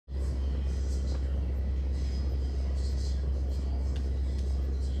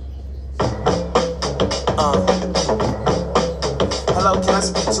Hello, can I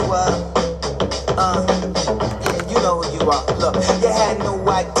speak to, yeah, you know who you are. Look, you had no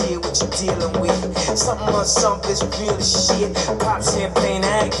idea what you're dealing with. Something on something is real as shit. Pop champagne,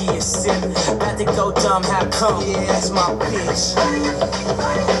 I give you a sip. About to go dumb, how come? Yeah, that's my bitch.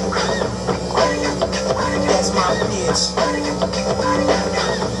 That's my bitch.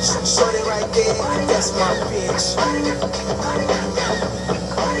 Shorty right there, that's my bitch.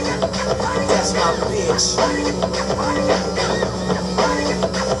 That's my bitch.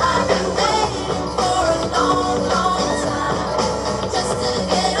 I've been waiting for a long, long time just to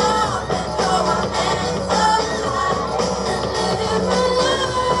get up and throw my hands up high and live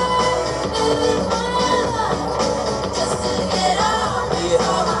my life, just to get up and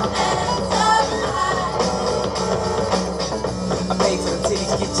throw my hands up high. I pay for the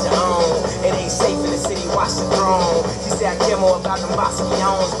titties, get your own. It ain't safe in the city, watch the throne. She said I care more about them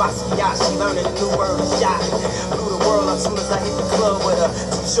Basquiat. Basquiat, she learning a new word, shot. Blew the world up soon as I hit the club with her.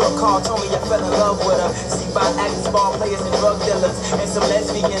 Too short call, told me I fell in love with her. See by actors, ball players, and drug dealers. And some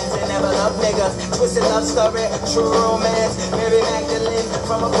lesbians and never love niggas. Twisted love story, true romance. Mary Magdalene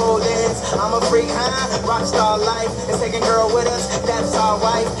from a pole dance. I'm a freak, rock star life. And taking girl with us, that's our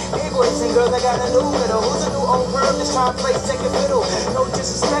wife. Hey boys and girls, I got a new middle. Who's a new old perv just trying to play second fiddle? No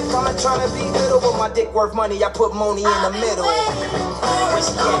disrespect, I'm not trying to be little. But my dick worth money, I put money in the middle. Where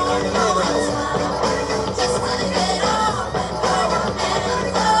she at in the middle? Just to get up and throw my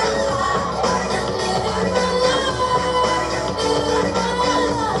hands up high and live my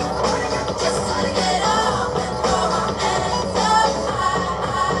life, just to get up and throw my hands up high.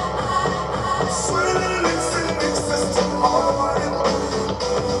 Sweet little Nixon mixes to all mine.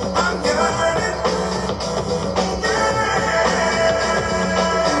 I'm yearning,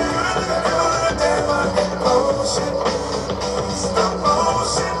 motion, stop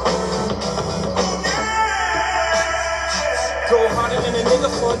motion. Go harder than a nigga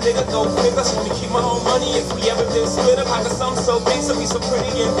for a nigga, go figure. So we keep my own money if we ever been split up. I got something so big, so be so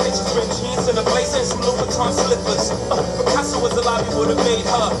pretty in pictures. Ripped jeans and a blazer and some Louboutin slippers. Picasso was alive, he would've made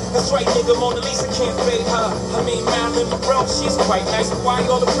her. That's right, nigga, Mona Lisa can't fade her. I mean, Marilyn Monroe, she's quite nice. But why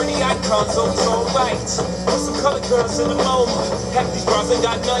all the pretty icons always alright? Put some colored girls in the MoMA. Half these bras ain't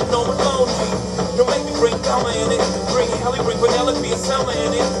got nothing on alone. Don't make me bring Thelma in it. Bring Halle, bring Penelope and Selma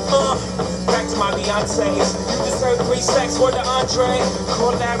in it. Back to my Beyonce's. You deserve 3 stacks for the entree.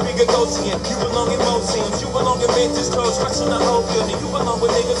 Call that Rigogosian. You belong in museums. You belong in vintage clothes. Rushing the whole building. You belong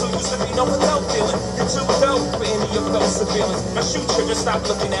with niggas who used to be known for dope dealing. You're too dope for any of those civilians. Now shoot you, just stop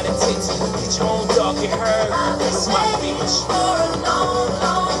looking at it tits. Get your own dog, get heard. This is my bitch. For a long,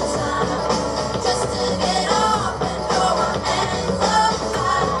 long time just to get up and throw my hands up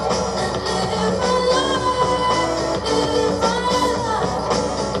high and live my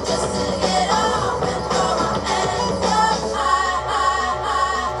life, just to get up and throw my hands up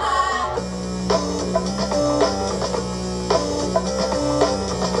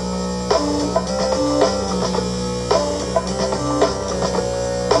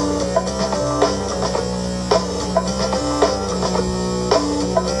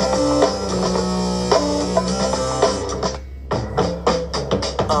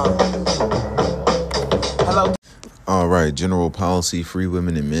Hello. All right, General Policy, Free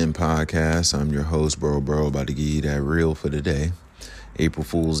Women and Men podcast. I'm your host, Bro, about to give you that reel for today, April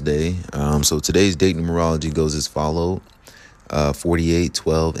Fool's Day. So today's date numerology goes as follows: 48,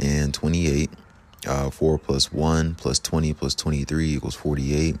 12, and 28. 4 plus 1 plus 20 plus 23 equals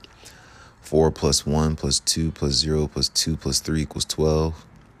 48. 4 plus 1 plus 2 plus 0 plus 2 plus 3 equals 12.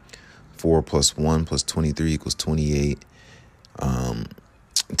 4 plus 1 plus 23 equals 28.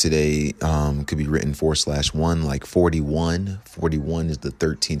 Today could be written 4/1 like 41. 41 is the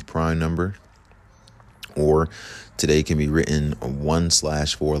 13th prime number. Or today can be written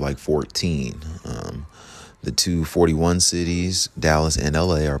 1/4 like 14. The two 41 cities, Dallas and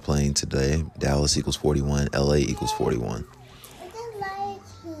LA, are playing today. Dallas equals 41. LA equals 41.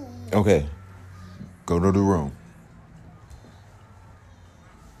 Okay. Go to the room.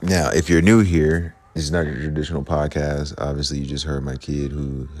 Now, if you're new here, this is not your traditional podcast. Obviously, you just heard my kid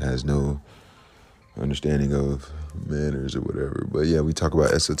who has no understanding of manners or whatever. But yeah, we talk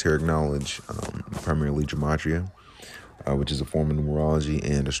about esoteric knowledge, primarily gematria, which is a form of numerology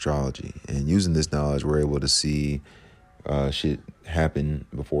and astrology. And using this knowledge, we're able to see shit happen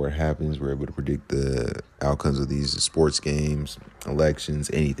before it happens. We're able to predict the outcomes of these sports games, elections,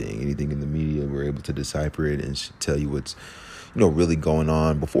 anything in the media. We're able to decipher it and tell you what's really going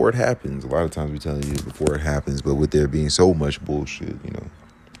on before it happens. A lot of times we tell you before it happens, but with there being so much bullshit,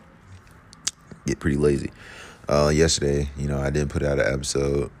 get pretty lazy. Yesterday, I didn't put out an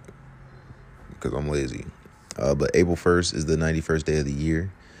episode because I'm lazy. But April 1st is the 91st day of the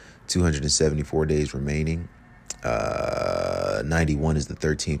year. 274 days remaining. 91 is the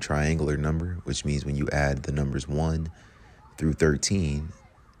 13th triangular number, which means when you add the numbers 1 through 13,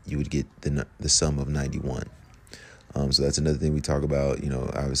 you would get the sum of 91. So that's another thing we talk about,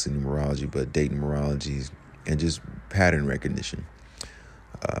 obviously numerology, but date numerology and just pattern recognition.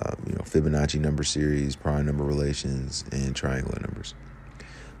 Fibonacci number series, prime number relations, and triangular numbers.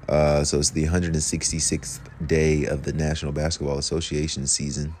 So it's the 166th day of the National Basketball Association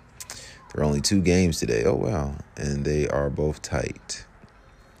season. There are only 2 games today. Oh, wow. And they are both tight.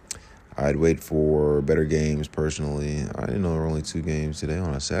 I'd wait for better games personally. I didn't know there were only 2 games today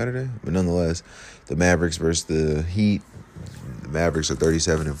on a Saturday. But nonetheless, the Mavericks versus the Heat. The Mavericks are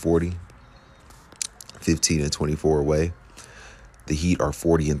 37-40, 15-24 away. The Heat are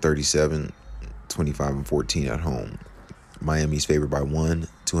 40-37, 25-14 at home. Miami's favored by 1,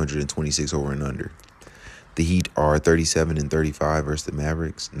 226 over and under. The Heat are 37-35 versus the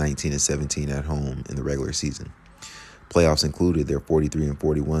Mavericks, 19-17 at home in the regular season. Playoffs included, they're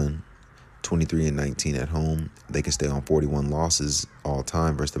 43-41, 23-19 at home. They can stay on 41 losses all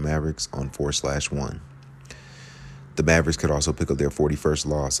time versus the Mavericks on 4/1. The Mavericks could also pick up their 41st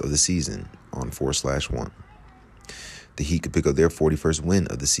loss of the season on 4/1. The Heat could pick up their 41st win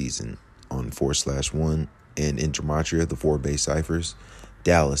of the season on 4/1. And in Gematria, the 4 base ciphers,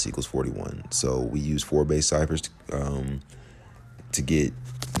 Dallas equals 41. So we use 4 base ciphers to get,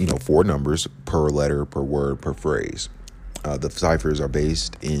 4 numbers per letter, per word, per phrase. The ciphers are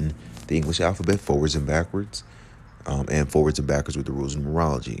based in the English alphabet, forwards and backwards, and forwards and backwards with the rules of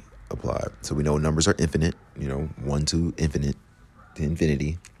numerology applied. So we know numbers are infinite, 1 to infinite, to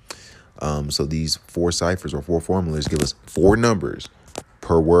infinity. So these 4 ciphers or 4 formulas give us 4 numbers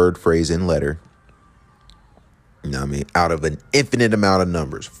per word, phrase, and letter. Out of an infinite amount of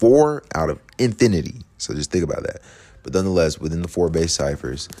numbers. 4 out of infinity. So just think about that. But nonetheless, within the 4 base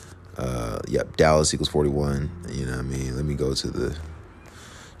ciphers, Dallas equals 41. Let me go to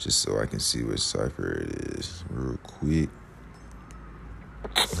just so I can see which cipher it is real quick.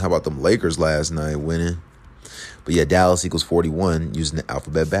 How about them Lakers last night winning? But yeah, Dallas equals 41 using the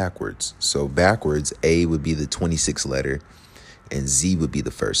alphabet backwards. So backwards, A would be the 26th letter, and Z would be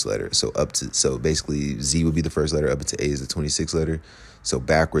the first letter. So basically Z would be the first letter, up to A is the 26th letter. So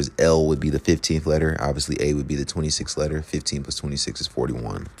backwards, L would be the 15th letter. Obviously, A would be the 26th letter. 15 plus 26 is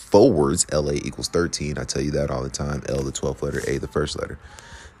 41. Forwards, LA equals 13. I tell you that all the time. L, the 12th letter. A, the first letter.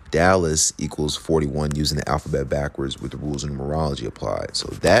 Dallas equals 41 using the alphabet backwards with the rules of numerology applied. So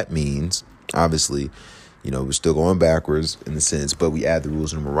that means, obviously, we're still going backwards in the sense, but we add the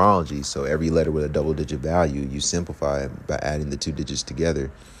rules of numerology. So every letter with a double-digit value, you simplify it by adding the 2 digits together.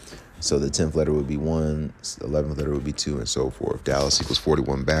 So the 10th letter would be 1, 11th letter would be 2, and so forth. Dallas equals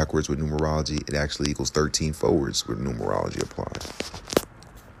 41 backwards with numerology. It actually equals 13 forwards with numerology applied.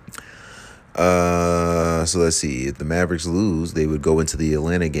 So let's see. If the Mavericks lose, they would go into the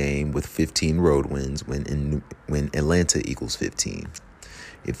Atlanta game with 15 road wins when Atlanta equals 15.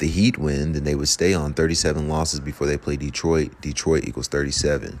 If the Heat win, then they would stay on 37 losses before they play Detroit. Detroit equals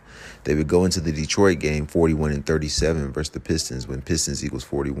 37. They would go into the Detroit game 41-37 versus the Pistons when Pistons equals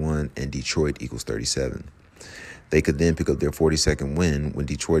 41 and Detroit equals 37. They could then pick up their 42nd win when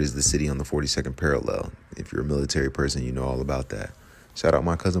Detroit is the city on the 42nd parallel. If you're a military person, you know all about that. Shout out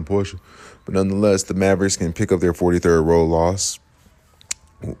my cousin Portia. But nonetheless, the Mavericks can pick up their 43rd road loss.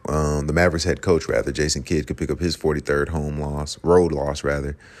 The Mavericks head coach, Jason Kidd, could pick up his 43rd road loss,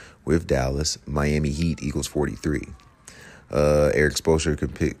 with Dallas. Miami Heat equals 43. Eric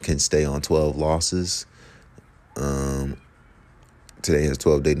Spoelstra can stay on 12 losses. Today has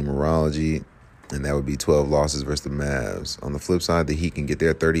 12-day numerology, and that would be 12 losses versus the Mavs. On the flip side, the Heat can get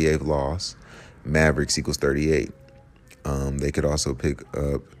their 38th loss. Mavericks equals 38. They could also pick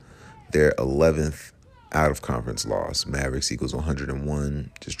up their 11th out-of-conference loss. Mavericks equals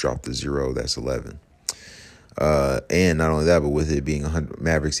 101. Just drop the 0. That's 11. And not only that, but with it being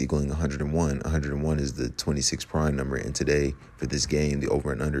Mavericks equaling 101, 101 is the 26 prime number. And today, for this game, the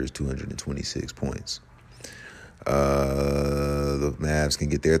over and under is 226 points. The Mavs can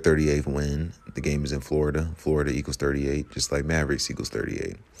get their 38th win. The game is in Florida. Florida equals 38, just like Mavericks equals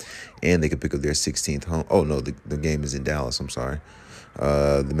 38. And they can pick up their 16th home. Oh, no, the game is in Dallas. I'm sorry.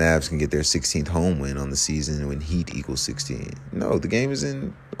 The Mavs can get their 16th home win on the season when Heat equals 16. No, the game is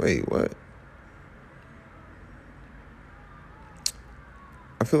in... Wait, what?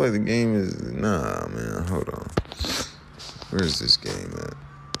 I feel like the game is... Nah, man, hold on. Where's this game at?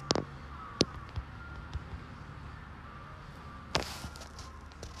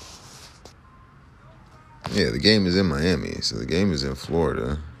 Yeah, the game is in Miami, so the game is in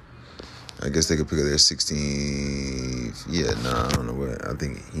Florida. I guess they could pick up their 16th. Yeah, I don't know what. I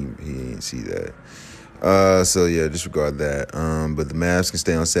think he didn't see that. So yeah, disregard that. But the Mavs can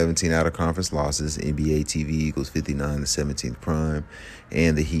stay on 17 out of conference losses. NBA TV equals 59, the 17th prime,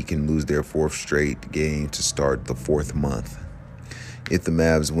 and the Heat can lose their 4th straight game to start the 4th month. If the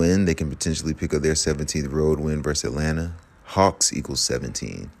Mavs win, they can potentially pick up their 17th road win versus Atlanta. Hawks equals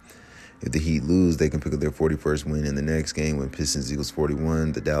 17. If the Heat lose, they can pick up their 41st win in the next game. When Pistons equals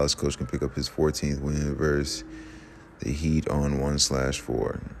 41, the Dallas coach can pick up his 14th win versus the Heat on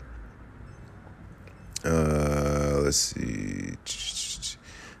 1/4. Let's see.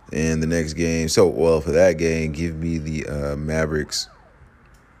 And the next game. For that game, give me the Mavericks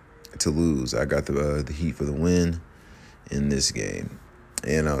to lose. I got the Heat for the win in this game,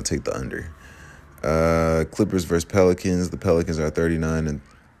 and I'll take the under. Clippers versus Pelicans. The Pelicans are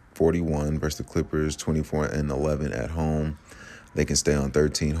 39-41 versus the Clippers 24-11 at home. They can stay on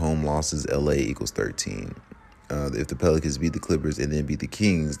 13 home losses. LA equals 13. If the Pelicans beat the Clippers and then beat the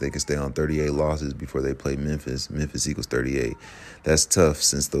Kings, they can stay on 38 losses before they play Memphis. Memphis equals 38. That's tough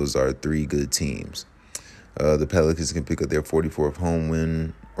since those are 3 good teams. The Pelicans can pick up their 44th home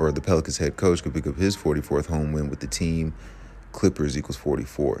win, or the Pelicans head coach can pick up his 44th home win with the team. Clippers equals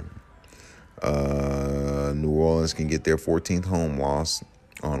 44. New Orleans can get their 14th home loss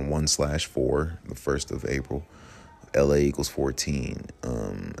on 1/4, the 1st of April. LA equals 14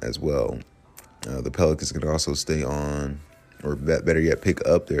 as well. The Pelicans can also stay on, or better yet, pick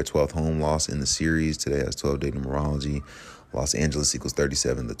up their 12th home loss in the series. Today has 12-day numerology. Los Angeles equals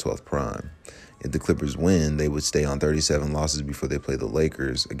 37, the 12th prime. If the Clippers win, they would stay on 37 losses before they play the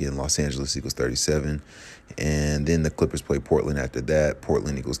Lakers. Again, Los Angeles equals 37. And then the Clippers play Portland after that.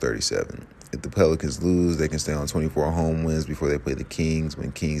 Portland equals 37. If the Pelicans lose, they can stay on 24 home wins before they play the Kings,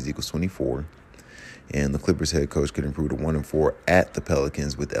 when Kings equals 24. And the Clippers head coach could improve to 1-4 at the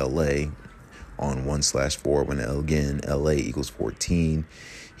Pelicans with LA on 1/4, when again LA equals 14.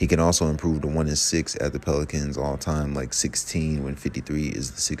 He can also improve to 1-6 at the Pelicans all time, like 16, when 53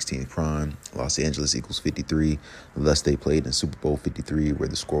 is the 16th prime. Los Angeles equals 53. Thus, they played in Super Bowl 53, where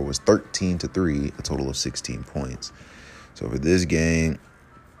the score was 13-3, a total of 16 points. So for this game,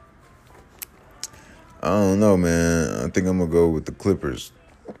 I don't know, man. I think I'm gonna go with the Clippers.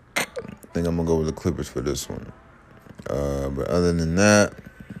 For this one. But other than that,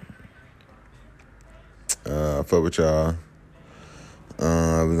 I fuck with y'all.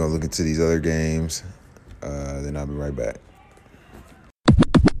 We're going to look into these other games. Then I'll be right back.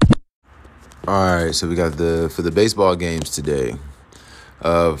 All right, so we got for the baseball games today.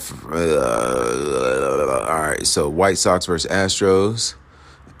 All right, so White Sox versus Astros.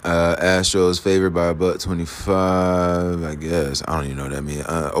 Astros favored by about 25, I guess. I don't even know what that means.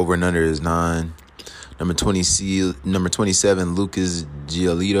 Over and under is 9. Number 27, Lucas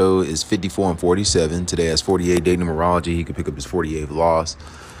Giolito is 54-47. Today has 48-day numerology. He could pick up his 48th loss.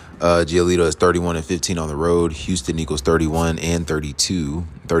 Giolito is 31-15 on the road. Houston equals 31-32.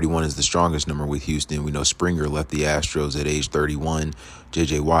 31 is the strongest number with Houston. We know Springer left the Astros at age 31.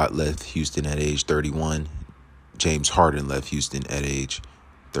 J.J. Watt left Houston at age 31. James Harden left Houston at age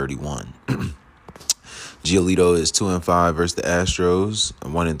 31. Giolito is 2-5 versus the Astros,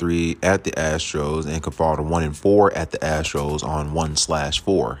 1-3 at the Astros, and could fall to 1-4 at the Astros on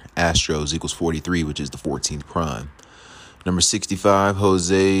 1/4. Astros equals 43, which is the 14th prime. Number 65,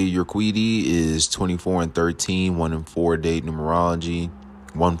 Jose Urquidy is 24-13, 1-4 day numerology.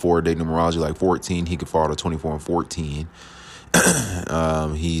 1/4 day numerology like 14. He could fall to 24-14.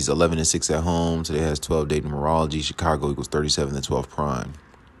 He's 11-6 at home. Today has 12-day numerology. Chicago equals 37, the 12th prime.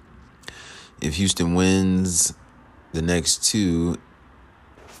 If Houston wins next two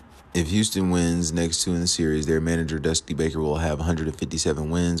in the series, their manager, Dusty Baker, will have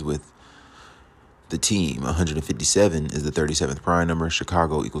 157 wins with the team. 157 is the 37th prime number.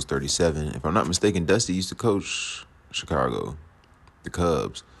 Chicago equals 37. If I'm not mistaken, Dusty used to coach Chicago, the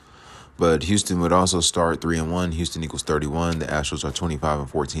Cubs. But Houston would also start 3-1. Houston equals 31. The Astros are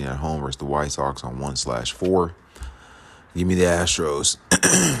 25-14 at home versus the White Sox on 1/4. Give me the Astros.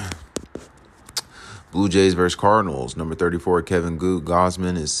 Blue Jays versus Cardinals. Number 34, Kevin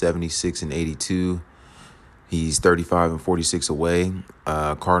Gausman is 76-82. He's 35-46 away.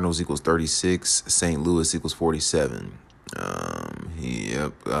 Cardinals equals 36. St. Louis equals 47.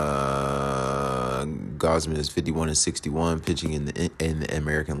 Gausman is 51-61, pitching in the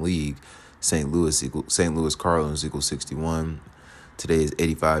American League. St. Louis Cardinals equals 61. Today is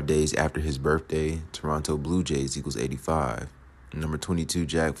 85 days after his birthday. Toronto Blue Jays equals 85. Number 22,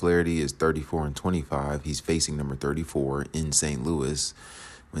 Jack Flaherty is 34-25. He's facing number 34 in St. Louis,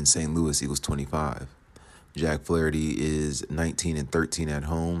 when St. Louis equals 25. Jack Flaherty is 19-13 at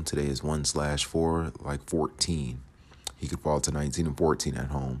home. Today is 1/4, like 14. He could fall to 19-14 at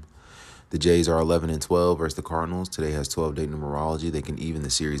home. The Jays are 11-12 versus the Cardinals. Today has 12-day numerology. They can even the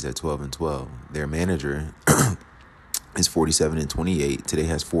series at 12-12. Their manager is 47-28. Today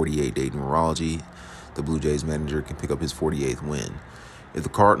has 48-day numerology. The Blue Jays manager can pick up his 48th win. If the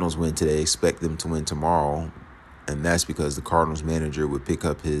Cardinals win today, expect them to win tomorrow, and that's because the Cardinals manager would pick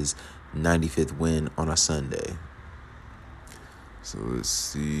up his 95th win on a Sunday. So let's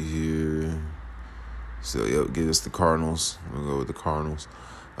see here. So, give us the Cardinals. We'll go with the Cardinals.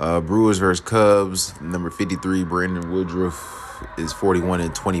 Brewers versus Cubs. Number 53, Brandon Woodruff is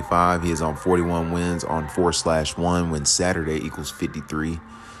 41-25. He is on 41 wins on 4/1 when Saturday equals 53.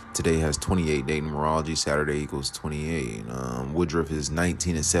 Today has 28-day numerology. Saturday equals 28. Woodruff is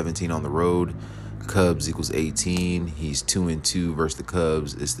 19-17 on the road. Cubs equals 18. He's 2-2 versus the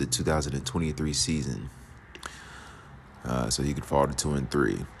Cubs. It's the 2023 season. So he could fall to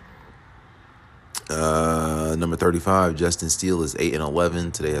 2-3. Number 35, Justin Steele is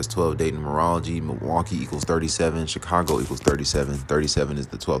 8-11. Today has 12-day numerology. Milwaukee equals 37. Chicago equals 37. 37 is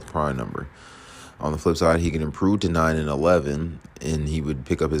the 12th prime number. On the flip side, he can improve to 9-11, and he would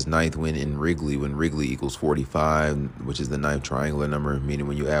pick up his 9th win in Wrigley when Wrigley equals 45, which is the 9th triangular number, meaning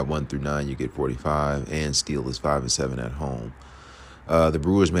when you add 1 through 9, you get 45, and Steele is 5-7 at home. The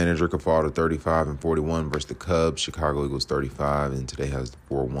Brewers manager could fall to 35-41 versus the Cubs. Chicago equals 35, and today has the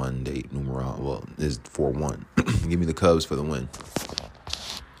 4-1 date numerology. Well, is 4-1. Give me the Cubs for the win.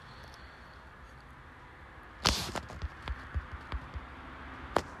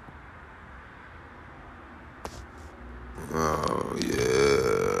 Oh,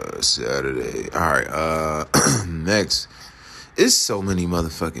 yeah, Saturday. All right, next. It's so many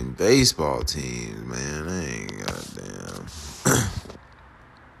motherfucking baseball teams, man. I ain't goddamn.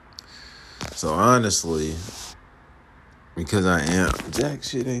 So, honestly, because I am... Jack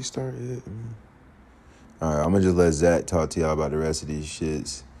shit ain't started yet. All right, I'm going to just let Zach talk to y'all about the rest of these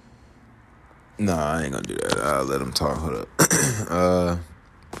shits. Nah, I ain't going to do that. I'll let him talk. Hold up.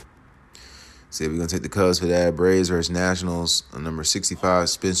 See, we're going to take the Cubs for that. Braves versus Nationals. Number 65,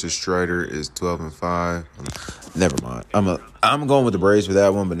 Spencer Strider is 12-5. Never mind. I'm going with the Braves for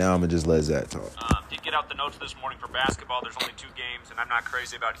that one, but now I'm going to just let Zach talk. Did get out the notes this morning for basketball. There's only 2 games, and I'm not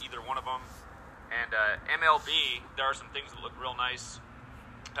crazy about either one of them. And MLB, there are some things that look real nice.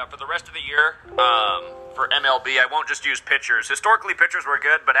 For the rest of the year, for MLB, I won't just use pitchers. Historically, pitchers were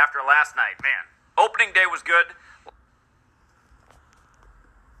good, but after last night, man, opening day was good.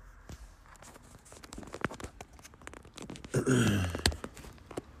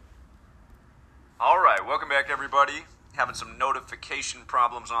 All right, welcome back, everybody. Having some notification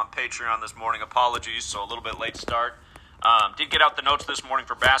problems on Patreon this morning. Apologies, so a little bit late start. Did get out the notes this morning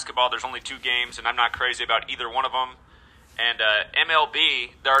for basketball. There's only 2 games, and I'm not crazy about either one of them. And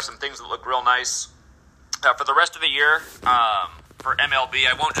MLB, there are some things that look real nice. For the rest of the year, for MLB,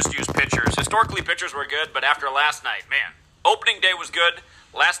 I won't just use pitchers. Historically, pitchers were good, but after last night, man, opening day was good.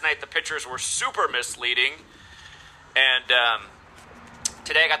 Last night, the pitchers were super misleading. And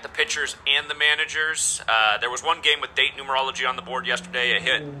today I got the pitchers and the managers. There was one game with date numerology on the board yesterday. A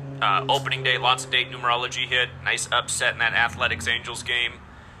hit. Opening day, lots of date numerology hit. Nice upset in that Athletics Angels game.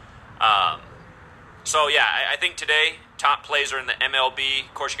 So, yeah, I think today top plays are in the MLB.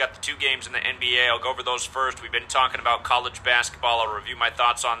 Of course, you got the 2 games in the NBA. I'll go over those first. We've been talking about college basketball. I'll review my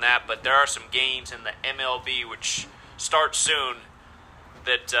thoughts on that. But there are some games in the MLB which start soon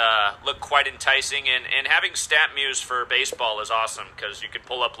that look quite enticing, and having StatMuse for baseball is awesome because you can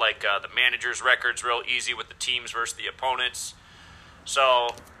pull up like the managers' records real easy with the teams versus the opponents. So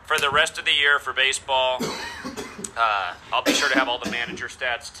for the rest of the year for baseball, I'll be sure to have all the manager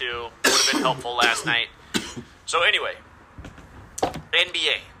stats too. Would have been helpful last night. So anyway,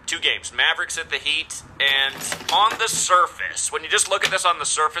 NBA, 2 games, Mavericks at the Heat, and on the surface, when you just look at this on the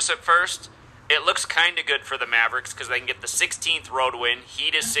surface at first, it looks kind of good for the Mavericks because they can get the 16th road win.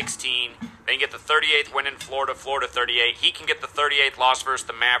 Heat is 16. They can get the 38th win in Florida, Florida 38. He can get the 38th loss versus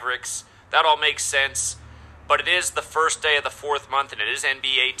the Mavericks. That all makes sense. But it is the first day of the 4th month, and it is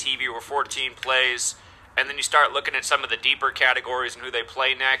NBA TV where 14 plays. And then you start looking at some of the deeper categories and who they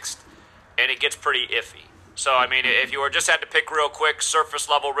play next, and it gets pretty iffy. So, I mean, if you were just had to pick real quick, surface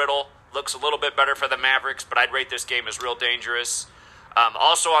level Riddle looks a little bit better for the Mavericks, but I'd rate this game as real dangerous.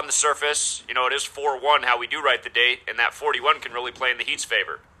 Also on the surface, you know, it is 4-1 how we do write the date, and that 41 can really play in the Heat's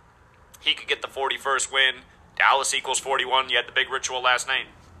favor. He could get the 41st win. Dallas equals 41. You had the big ritual last night.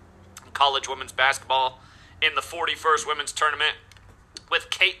 College women's basketball in the 41st women's tournament with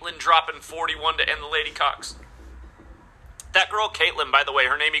Caitlin dropping 41 to end the LadyCocks. That girl, Caitlin, by the way,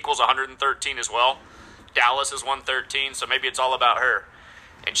 her name equals 113 as well. Dallas has won 13, so maybe it's all about her.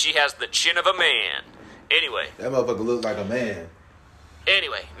 And she has the chin of a man. Anyway. That motherfucker look like a man.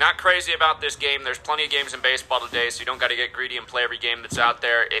 Anyway, not crazy about this game. There's plenty of games in baseball today, so you don't got to get greedy and play every game that's out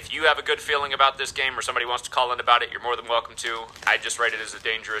there. If you have a good feeling about this game or somebody wants to call in about it, you're more than welcome to. I just rate it as a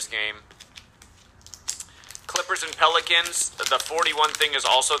dangerous game. Clippers and Pelicans, the 41 thing is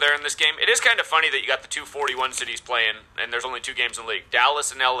also there in this game. It is kind of funny that you got the two 41 cities playing, and there's only two games in the league.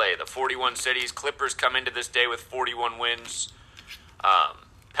 Dallas and LA, the 41 cities. Clippers come into this day with 41 wins.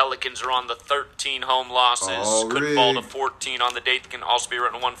 Pelicans are on the 13 home losses. Could fall to 14 on the date. That can also be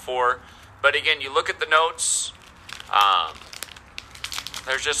written 1-4. But again, you look at the notes.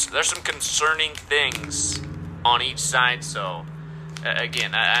 There's some concerning things on each side. So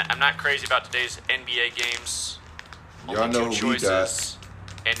again, I'm not crazy about today's NBA games. Y'all know who we got.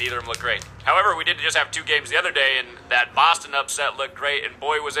 And neither of them look great. However, we did just have two games the other day, and that Boston upset looked great, and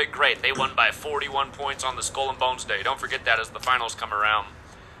boy, was it great. They won by 41 points on the Skull and Bones Day. Don't forget that as the finals come around.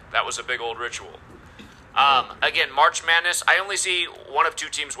 That was a big old ritual. Again, March Madness, I only see one of two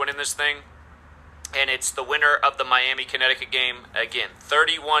teams winning this thing, and it's the winner of the Miami-Connecticut game. Again,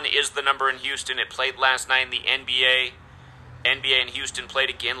 31 is the number in Houston. It played last night in the NBA. NBA and Houston played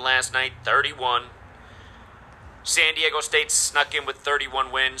again last night, 31. San Diego State snuck in with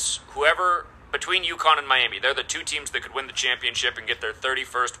 31 wins. Whoever, between UConn and Miami, they're the two teams that could win the championship and get their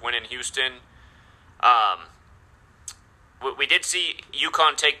 31st win in Houston. We did see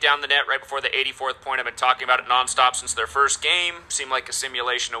UConn take down the net right before the 84th point. I've been talking about it nonstop since their first game. Seemed like a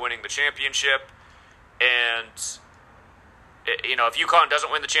simulation of winning the championship. And, you know, if UConn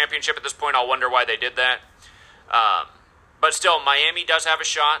doesn't win the championship at this point, I'll wonder why they did that. But still, Miami does have a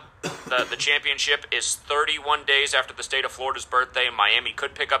shot. The championship is 31 days after the state of Florida's birthday. Miami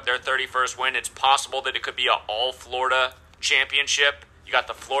could pick up their 31st win. It's possible that it could be an all-Florida championship. You got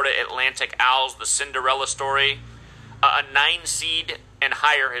the Florida Atlantic Owls, the Cinderella story. A 9 seed and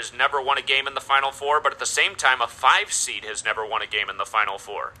higher has never won a game in the Final Four, but at the same time, a 5 seed has never won a game in the Final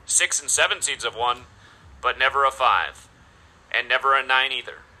Four. 6 and 7 seeds have won, but never a 5, and never a 9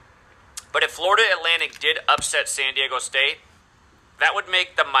 either. But if Florida Atlantic did upset San Diego State, that would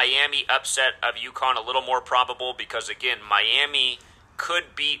make the Miami upset of UConn a little more probable because, again, Miami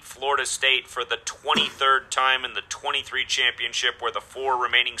could beat Florida State for the 23rd time in the 23 championship where the 4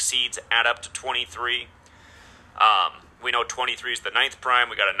 remaining seeds add up to 23. We know 23 is the 9th prime.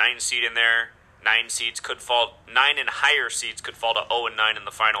 We got a 9 seed in there. 9 seeds could fall, 9 and higher seeds could fall to 0-9 in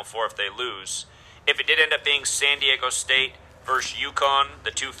the Final Four if they lose. If it did end up being San Diego State versus UConn,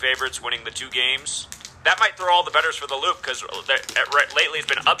 the two favorites winning the 2 games, that might throw all the bettors for the loop because lately it's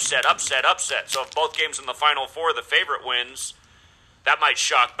been upset. So if both games in the Final Four, the favorite wins, that might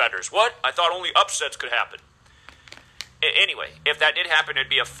shock bettors. What? I thought only upsets could happen. Anyway, if that did happen, it'd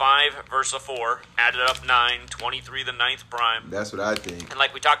be a 5 versus a 4, added up 9, 23 the 9th prime. That's what I think. And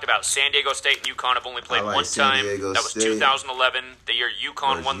like we talked about, San Diego State and UConn have only played one time. That was 2011, the year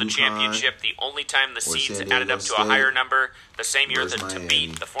UConn won the championship, the only time the seeds added up to a higher number. The same year that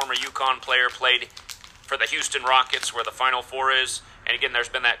Tabit, the former UConn player, played for the Houston Rockets, where the Final Four is. And again, there's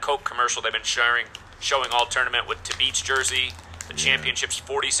been that Coke commercial they've been showing all tournament with Tabit's jersey. The championship's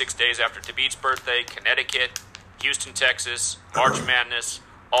 46 days after Tabit's birthday, Connecticut, Houston, Texas, March Madness,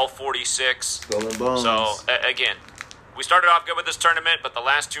 all 46. Skull and Bones. So, again, we started off good with this tournament, but the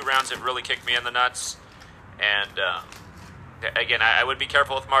last 2 rounds have really kicked me in the nuts. And, again, I would be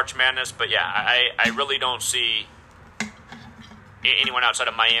careful with March Madness, but yeah, I really don't see anyone outside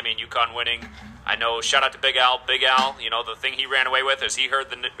of Miami and UConn winning. I know, shout out to Big Al. Big Al, you know, the thing he ran away with is he heard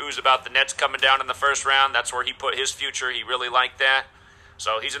the news about the Nets coming down in the first round. That's where he put his future. He really liked that.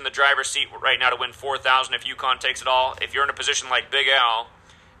 So he's in the driver's seat right now to win $4,000 if UConn takes it all. If you're in a position like Big Al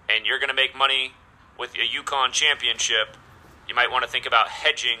and you're going to make money with a UConn championship, you might want to think about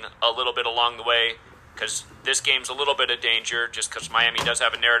hedging a little bit along the way because this game's a little bit of danger just because Miami does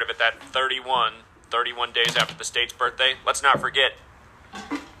have a narrative at that 31 days after the state's birthday. Let's not forget,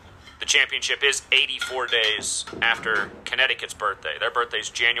 the championship is 84 days after Connecticut's birthday. Their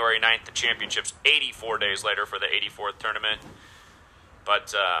birthday's January 9th. The championship's 84 days later for the 84th tournament.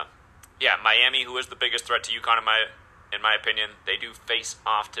 But, yeah, Miami, who is the biggest threat to UConn in my opinion, they do face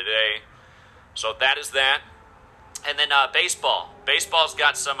off today. So that is that. And then baseball. Baseball's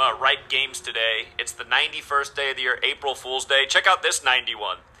got some ripe games today. It's the 91st day of the year, April Fool's Day. Check out this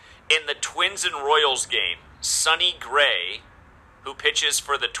 91. In the Twins and Royals game, Sonny Gray, who pitches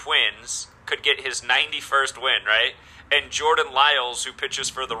for the Twins, could get his 91st win, right? And Jordan Lyles, who pitches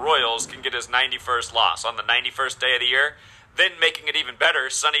for the Royals, can get his 91st loss on the 91st day of the year. Then, making it even better,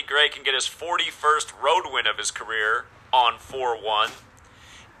 Sonny Gray can get his 41st road win of his career on 4-1.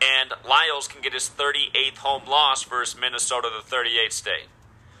 and Lyles can get his 38th home loss versus Minnesota, the 38th state.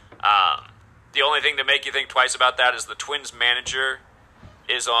 The only thing to make you think twice about that is the Twins manager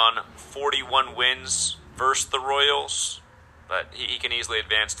is on 41 wins versus the Royals, but he can easily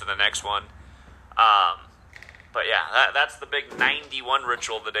advance to the next one. But yeah, that's the big 91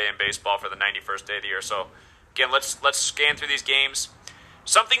 ritual of the day in baseball for the 91st day of the year. So again, let's scan through these games.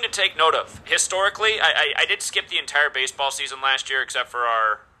 Something to take note of. Historically, I did skip the entire baseball season last year except for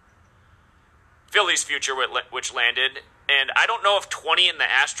our Phillies future, which landed. And I don't know if 20 in the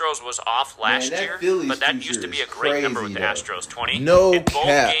Astros was off last year, but that used to be a great number with the Astros, 20. No in both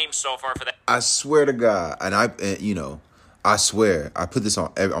cap. games so far for that. I swear to God, and I swear, I put this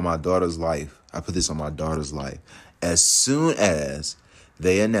on my daughter's life. I put this on my daughter's life. As soon as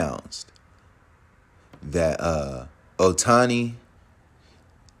they announced that Ohtani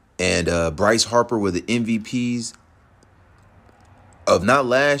and Bryce Harper were the MVPs of not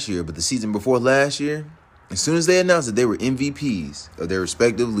last year, but the season before last year, as soon as they announced that they were MVPs of their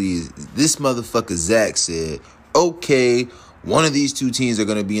respective leagues, this motherfucker Zach said, okay, one of these two teams are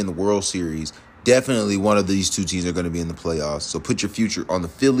going to be in the World Series. Definitely one of these two teams are going to be in the playoffs. So put your future on the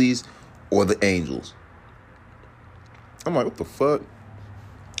Phillies or the Angels. I'm like, what the fuck?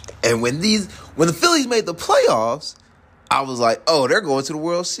 And when the Phillies made the playoffs, I was like, oh, they're going to the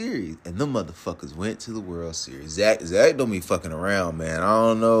World Series. And them motherfuckers went to the World Series. Zach don't be fucking around, man. I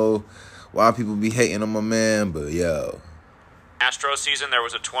don't know why people be hating on my man, but yo. Astros season, there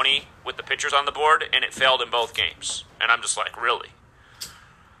was a 20 with the pitchers on the board, and it failed in both games. And I'm just like, really?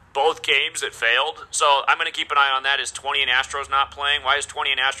 Both games it failed? So I'm going to keep an eye on that. Is 20 and Astros not playing? Why is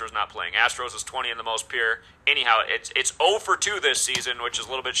 20 and Astros not playing? Astros is 20 in the most pure. Anyhow, it's 0 for 2 this season, which is a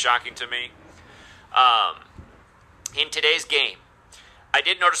little bit shocking to me. In today's game, I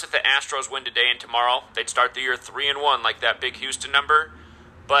did notice if the Astros win today and tomorrow, they'd start the year 3-1 like that big Houston number.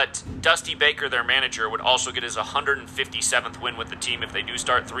 But Dusty Baker, their manager, would also get his 157th win with the team if they do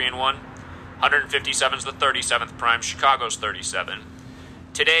start 3-1. 157 is the 37th prime. Chicago's 37.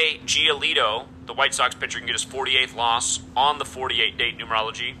 Today, Giolito, the White Sox pitcher, can get his 48th loss on the 48-date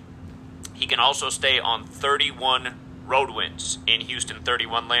numerology. He can also stay on 31 road wins in Houston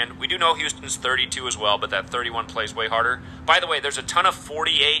 31 land. We do know Houston's 32 as well, but that 31 plays way harder. By the way, there's a ton of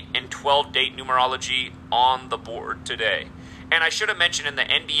 48 and 12-date numerology on the board today. And I should have mentioned in the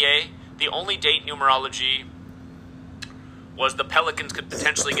NBA, the only date numerology was the Pelicans could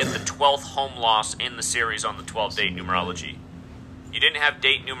potentially get the 12th home loss in the series on the 12-date numerology. You didn't have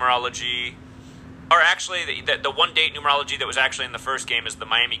date numerology, or actually the one date numerology that was actually in the first game is the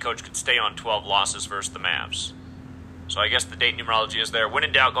Miami coach could stay on 12 losses versus the Mavs. So I guess the date numerology is there. When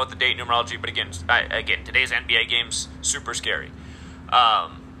in doubt, go with the date numerology. But again, today's NBA game's super scary.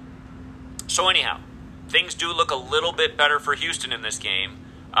 So anyhow, things do look a little bit better for Houston in this game.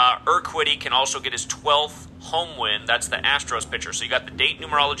 Urquidy can also get his 12th home win. That's the Astros pitcher. So you got the date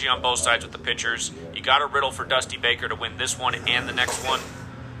numerology on both sides with the pitchers. You got a riddle for Dusty Baker to win this one and the next one.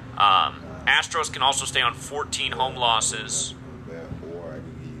 Astros can also stay on 14 home losses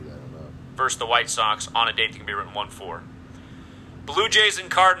versus the White Sox on a date that can be written 1-4. Blue Jays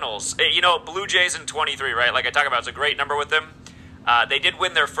and Cardinals. Blue Jays in 23, right? Like I talk about, it's a great number with them. They did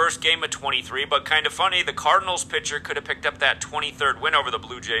win their first game at 23, but kind of funny, the Cardinals pitcher could have picked up that 23rd win over the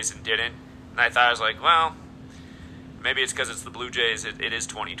Blue Jays and didn't. And I thought, I was like, well, maybe it's because it's the Blue Jays. It is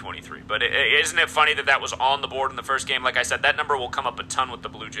 2023. But isn't it funny that was on the board in the first game? Like I said, that number will come up a ton with the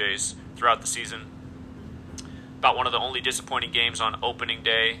Blue Jays throughout the season. About one of the only disappointing games on opening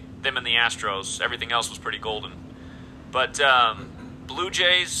day. Them and the Astros. Everything else was pretty golden. But Blue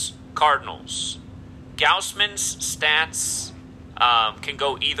Jays, Cardinals. Gaussman's stats can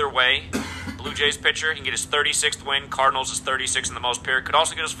go either way. Blue Jays pitcher can get his 36th win. Cardinals is 36 in the most pure. Could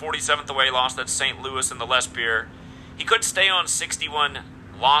also get his 47th away loss. That's St. Louis in the less pure. He could stay on 61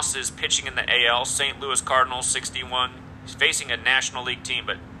 losses pitching in the AL. St. Louis Cardinals 61. He's facing a National League team,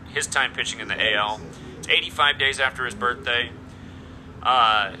 but his time pitching in the AL. It's 85 days after his birthday.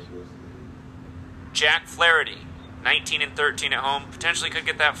 Jack Flaherty, 19 and 13 at home. Potentially could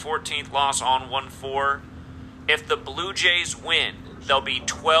get that 14th loss on 1-4. If the Blue Jays win, they'll be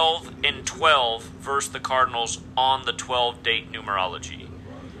 12 and 12 versus the Cardinals on the 12-date numerology.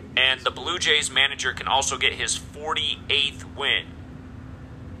 And the Blue Jays manager can also get his 48th win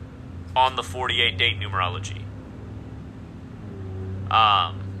on the 48-date numerology.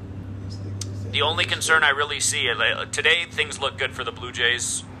 The only concern I really see, today things look good for the Blue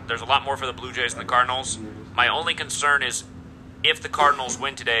Jays. There's a lot more for the Blue Jays than the Cardinals. My only concern is if the Cardinals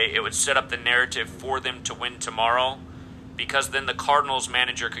win today, it would set up the narrative for them to win tomorrow, because then the Cardinals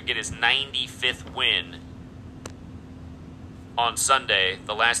manager could get his 95th win on Sunday,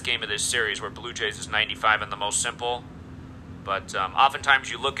 the last game of this series, where Blue Jays is 95 in the most simple. But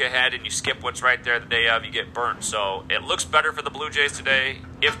oftentimes you look ahead and you skip what's right there the day of, you get burnt. So it looks better for the Blue Jays today.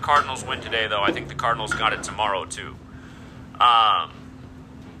 If Cardinals win today, though, I think the Cardinals got it tomorrow, too.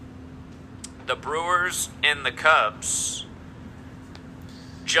 The Brewers and the Cubs.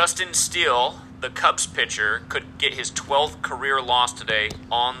 Justin Steele, the Cubs pitcher, could get his 12th career loss today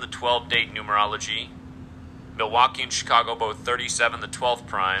on the 12-date numerology. Milwaukee and Chicago both 37, the 12th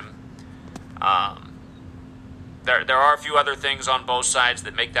prime. There are a few other things on both sides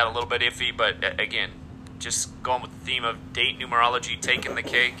that make that a little bit iffy, but again, just going with the theme of date numerology taking the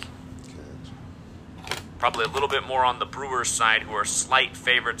cake. Probably a little bit more on the Brewers side, who are slight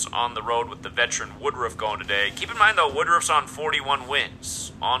favorites on the road with the veteran Woodruff going today. Keep in mind, though, Woodruff's on 41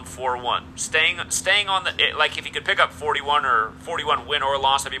 wins, on 4-1. Staying on the, like, if he could pick up 41 win or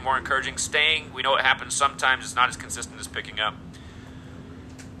loss, that'd be more encouraging. Staying, we know it happens sometimes. It's not as consistent as picking up.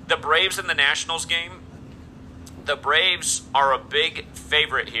 The Braves in the Nationals game. The Braves are a big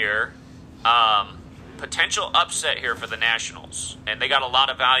favorite here. Potential upset here for the Nationals. And they got a lot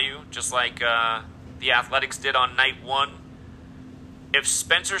of value, just like the Athletics did on night one. If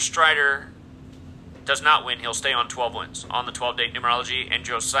Spencer Strider does not win, he'll stay on 12 wins on the 12-date numerology. And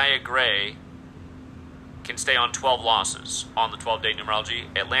Josiah Gray can stay on 12 losses on the 12-date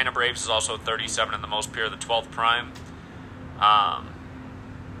numerology. Atlanta Braves is also 37 in the most pure, the 12th prime. I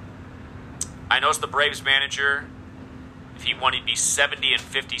noticed the Braves manager, if he won, he'd be 70 and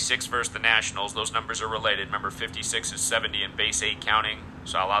 56 versus the Nationals. Those numbers are related. Remember, 56 is 70 in base 8 counting,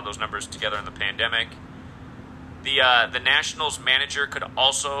 so a lot of those numbers together in the pandemic. The Nationals manager could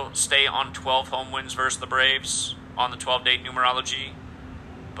also stay on 12 home wins versus the Braves on the 12-date numerology.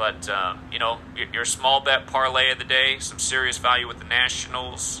 But, your small bet parlay of the day, some serious value with the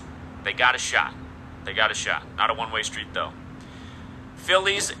Nationals. They got a shot. Not a one-way street, though.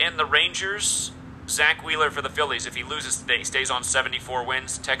 Phillies and the Rangers. Zach Wheeler for the Phillies. If he loses today, he stays on 74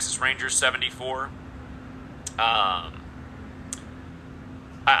 wins. Texas Rangers 74. I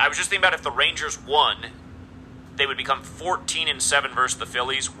was just thinking about if the Rangers won, they would become 14-7 versus the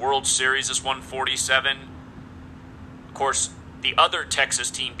Phillies. World Series is 147. Of course, the other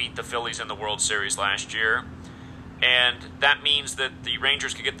Texas team beat the Phillies in the World Series last year. And that means that the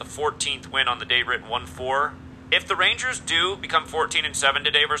Rangers could get the 14th win on the day written 1-4. If the Rangers do become 14-7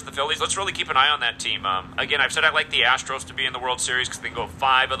 today versus the Phillies, let's really keep an eye on that team. Again, I've said I like the Astros to be in the World Series because they can go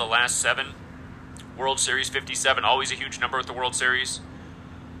 5 of the last 7. World Series 57, always a huge number at the World Series.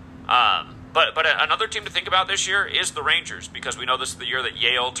 But another team to think about this year is the Rangers, because we know this is the year that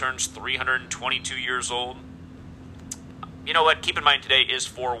Yale turns 322 years old. You know what? Keep in mind today is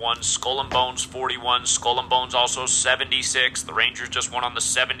 4-1. Skull and Bones 41. Skull and Bones also 76. The Rangers just won on the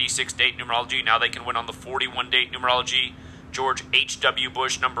 76-date numerology. Now they can win on the 41-date numerology. George H.W.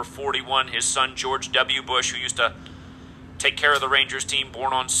 Bush, number 41. His son George W. Bush, who used to take care of the Rangers team,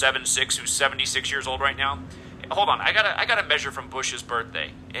 born on 7-6, who's 76 years old right now. Hold on, I gotta measure from Bush's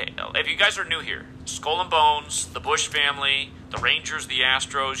birthday. If you guys are new here, Skull and Bones, the Bush family, the Rangers, the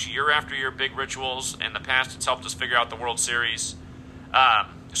Astros, year after year, big rituals. In the past, it's helped us figure out the World Series.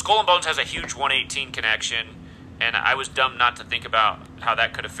 Skull and Bones has a huge 118 connection, and I was dumb not to think about how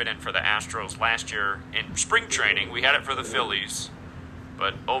that could have fit in for the Astros last year in spring training. We had it for the Phillies,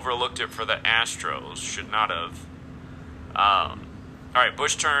 but overlooked it for the Astros. Should not have. All right,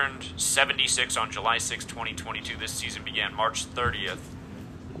 Bush turned 76 on July 6, 2022. This season began March 30th.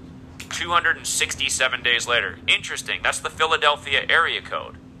 267 days later. Interesting. That's the Philadelphia area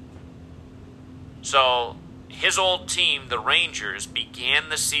code. So his old team, the Rangers, began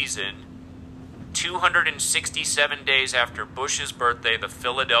the season 267 days after Bush's birthday, the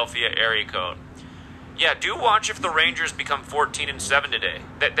Philadelphia area code. Yeah, do watch if the Rangers become 14-7 today.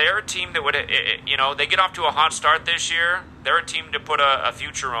 They're a team that would, they get off to a hot start this year. They're a team to put a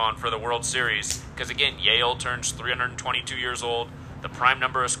future on for the World Series. Because again, Yale turns 322 years old. The prime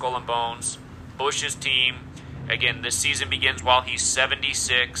number of Skull and Bones. Bush's team. Again, this season begins while he's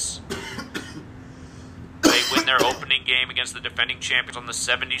 76. They win their opening game against the defending champions on the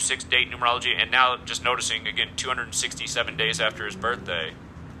 76-date numerology. And now, just noticing, again, 267 days after his birthday.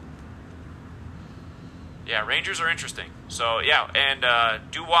 Yeah, Rangers are interesting. So, yeah, and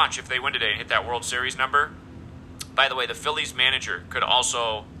do watch if they win today and hit that World Series number. By the way, the Phillies manager could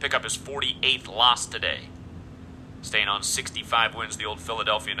also pick up his 48th loss today. Staying on 65 wins, the old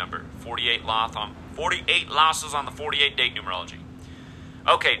Philadelphia number. 48 losses on the 48-date numerology.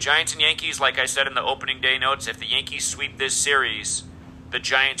 Okay, Giants and Yankees, like I said in the opening day notes, if the Yankees sweep this series, the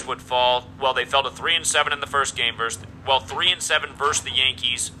Giants would fall. Well, they fell to 3-7 in the first game 3-7 versus the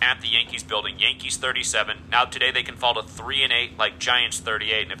Yankees at the Yankees building. Yankees 37. Now today they can fall to 3-8 like Giants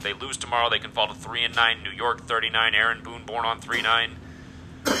 38. And if they lose tomorrow, they can fall to 3-9. New York 39. Aaron Boone born on 3-9.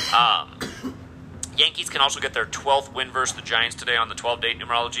 Yankees can also get their 12th win versus the Giants today on the 12-date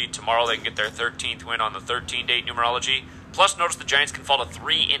numerology. Tomorrow they can get their 13th win on the 13-date numerology. Plus, notice the Giants can fall to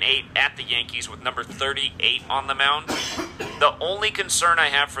 3-8 at the Yankees with number 38 on the mound. The only concern I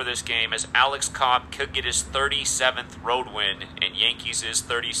have for this game is Alex Cobb could get his 37th road win, and Yankees is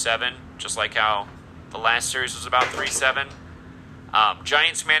 37, just like how the last series was about 3-7.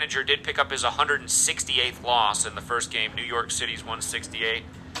 Giants manager did pick up his 168th loss in the first game. New York City's 168.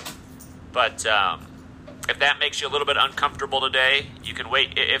 But if that makes you a little bit uncomfortable today, you can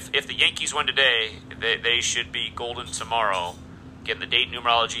wait. If the Yankees win today, they should be golden tomorrow. Again, the date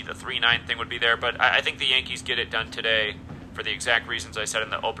numerology, the 3-9 thing would be there. But I think the Yankees get it done today for the exact reasons I said in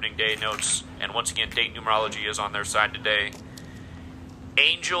the opening day notes. And once again, date numerology is on their side today.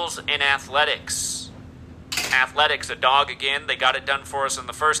 Angels and Athletics. Athletics, a dog again. They got it done for us in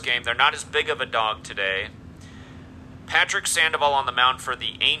the first game. They're not as big of a dog today. Patrick Sandoval on the mound for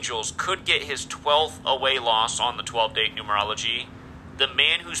the Angels could get his 12th away loss on the 12-date numerology. The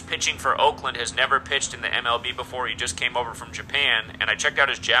man who's pitching for Oakland has never pitched in the MLB before. He just came over from Japan, and I checked out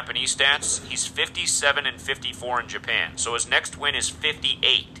his Japanese stats. He's 57-54 in Japan, so his next win is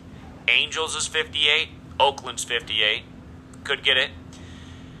 58. Angels is 58, Oakland's 58. Could get it.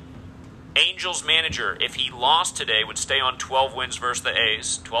 Angels manager, if he lost today, would stay on 12 wins versus the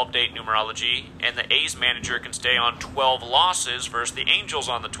A's, 12-date numerology, and the A's manager can stay on 12 losses versus the Angels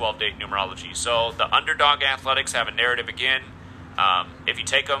on the 12-date numerology. So the underdog Athletics have a narrative again. If you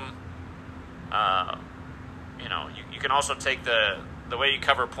take them, you can also take the way you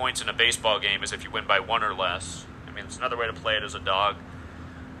cover points in a baseball game is if you win by 1 or less. I mean, it's another way to play it as a dog.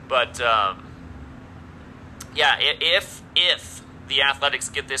 But, if the Athletics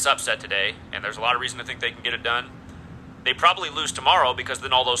get this upset today, and there's a lot of reason to think they can get it done, they probably lose tomorrow because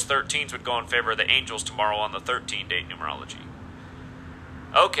then all those 13s would go in favor of the Angels tomorrow on the 13-date numerology.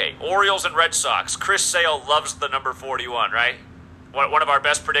 Okay, Orioles and Red Sox. Chris Sale loves the number 41, right? One of our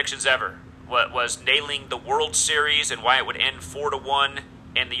best predictions ever was nailing the World Series and why it would end 4-1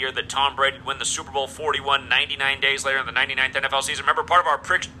 in the year that Tom Brady would win the Super Bowl 41 99 days later in the 99th NFL season. Remember, part of our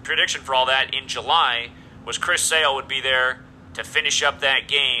prediction for all that in July was Chris Sale would be there to finish up that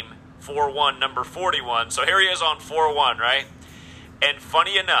game, 4-1, number 41. So here he is on 4-1, right? And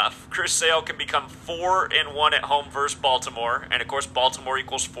funny enough, Chris Sale can become 4-1 at home versus Baltimore. And, of course, Baltimore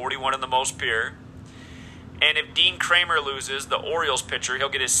equals 41 in the most pure. And if Dean Kramer loses, the Orioles pitcher, he'll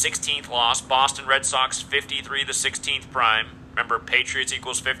get his 16th loss. Boston Red Sox, 53, the 16th prime. Remember, Patriots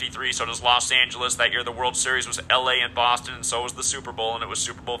equals 53, so does Los Angeles. That year the World Series was L.A. and Boston, and so was the Super Bowl, and it was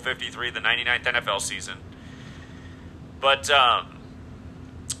Super Bowl 53, the 99th NFL season. But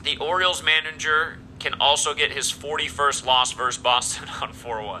the Orioles manager can also get his 41st loss versus Boston on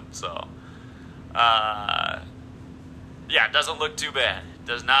 4-1. So, it doesn't look too bad.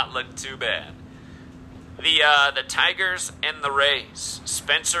 Does not look too bad. The Tigers and the Rays.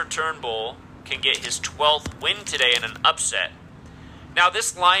 Spencer Turnbull can get his 12th win today in an upset. Now,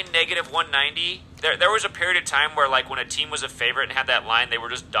 this line, negative 190, there was a period of time where, like, when a team was a favorite and had that line, they were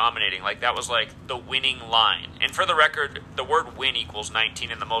just dominating. Like, that was, like, the winning line. And for the record, the word win equals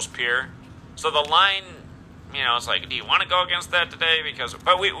 19 in the most pure. So the line, it's like, do you want to go against that today?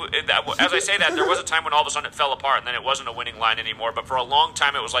 But as I say that, there was a time when all of a sudden it fell apart, and then it wasn't a winning line anymore. But for a long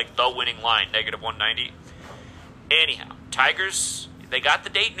time, it was like the winning line, negative 190. Anyhow, Tigers, they got the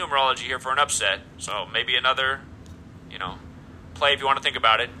date numerology here for an upset. So maybe another, play if you want to think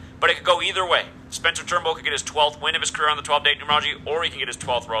about it. But it could go either way. Spencer Turnbull could get his 12th win of his career on the 12-date numerology, or he can get his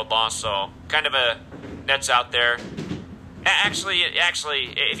 12th road loss. So kind of a nets out there. Actually,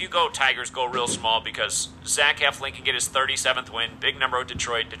 if you go Tigers, go real small because Zach Eflin can get his 37th win. Big number of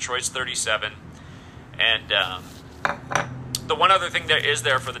Detroit. Detroit's 37. And the one other thing that is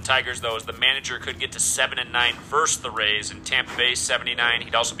there for the Tigers, though, is the manager could get to 7-9 versus the Rays. And Tampa Bay 79.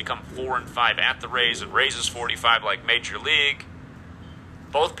 He'd also become 4-5 at the Rays. And Rays is 45 like Major League.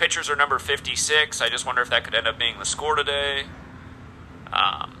 Both pitchers are number 56. I just wonder if that could end up being the score today.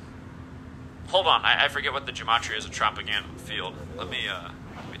 Hold on. I forget what the gematria is of Tropicana Field. Let me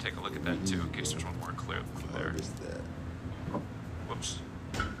take a look at that, too, in case there's one more clear there. What is that? Whoops.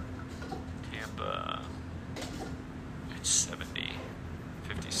 Tampa. It's 70.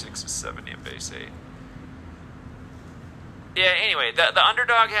 56 is 70 in base 8. Yeah, anyway, the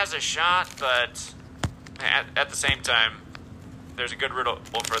underdog has a shot, but at the same time, there's a good riddle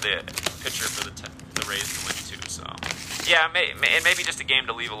for the pitcher for the Rays to win too. So yeah, and maybe just a game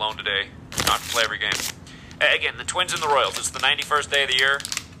to leave alone today, not to play every game. Again, the Twins and the Royals. It's the 91st day of the year.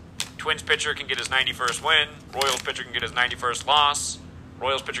 Twins pitcher can get his 91st win. Royals pitcher can get his 91st loss.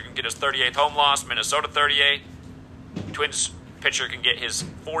 Royals pitcher can get his 38th home loss. Minnesota 38. Twins pitcher can get his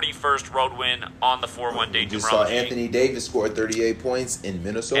 41st road win on the 4-1 date. You just saw Anthony Davis score 38 points in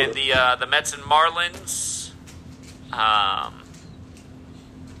Minnesota. And the Mets and Marlins. I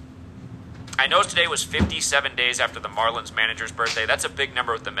know today was 57 days after the Marlins manager's birthday. That's a big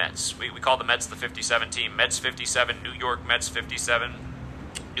number with the Mets. We call the Mets the 57 team. Mets 57, New York Mets 57,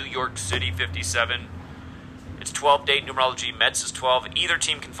 New York City 57. It's 12 date numerology. Mets is 12. Either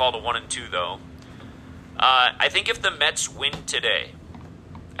team can fall to 1 and 2 though. I think if the Mets win today,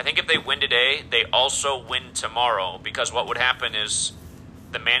 they also win tomorrow, because what would happen is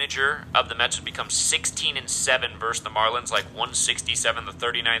the manager of the Mets would become 16-7 versus the Marlins, like 167 the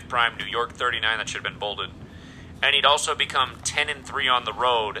 39th prime, New York 39, that should have been bolded. And he'd also become 10-3 on the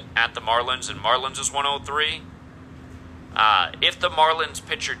road at the Marlins, and Marlins is 103. If the Marlins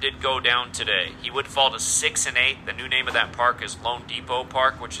pitcher did go down today, he would fall to 6-8. The new name of that park is Lone Depot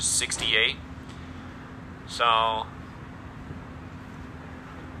Park, which is 68. So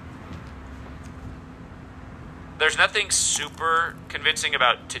there's nothing super convincing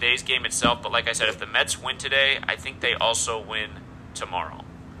about today's game itself, but like I said, if the Mets win today, I think they also win tomorrow.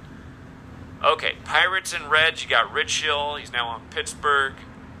 Okay, Pirates and Reds, you got Rich Hill. He's now on Pittsburgh.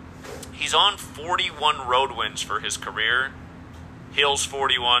 He's on 41 road wins for his career. Hill's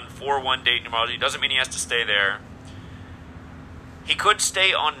 41, 4-1 date numerology. Doesn't mean he has to stay there. He could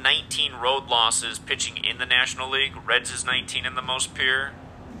stay on 19 road losses pitching in the National League. Reds is 19 in the most pure.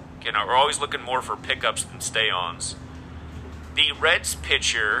 Again, we're always looking more for pickups than stay-ons. The Reds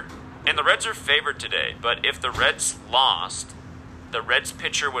pitcher, and the Reds are favored today, but if the Reds lost, the Reds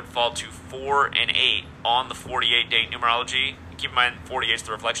pitcher would fall to 4-8 on the 48-date numerology. Keep in mind, 48 is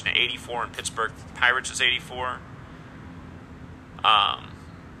the reflection of 84 in Pittsburgh. Pirates is 84.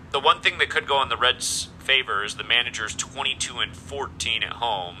 The one thing that could go in the Reds' favor is the manager's 22-14 at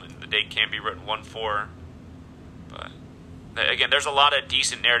home, and the date can be written 1-4. But again, there's a lot of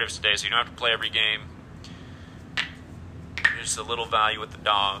decent narratives today, so you don't have to play every game. There's a little value with the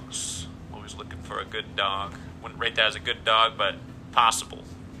dogs. Always looking for a good dog. Wouldn't rate that as a good dog, but possible.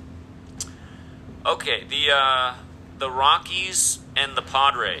 Okay, the Rockies and the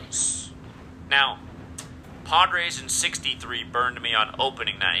Padres. Now, Padres in 63 burned me on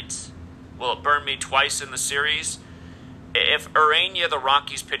opening night. Well, it burned me twice in the series. If Urania, the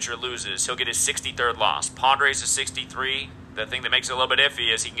Rockies pitcher, loses, he'll get his 63rd loss. Padres is 63. The thing that makes it a little bit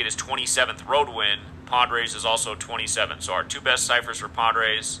iffy is he can get his 27th road win. Padres is also 27. So our two best ciphers for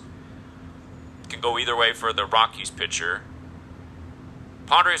Padres can go either way for the Rockies pitcher.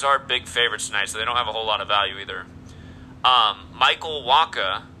 Padres are big favorites tonight, so they don't have a whole lot of value either. Michael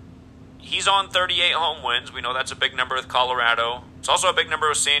Wacha, he's on 38 home wins. We know that's a big number with Colorado. It's also a big number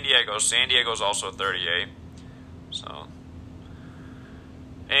with San Diego. San Diego's also 38. So,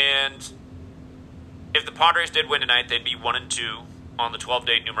 and if the Padres did win tonight, they'd be 1-2 on the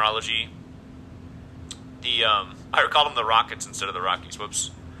 12-date numerology. I called them the Rockets instead of the Rockies.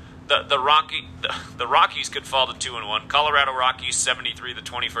 Whoops. The Rockies could fall to 2-1. Colorado Rockies 73, the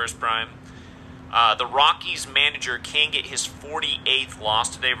 21st prime. The Rockies manager can get his 48th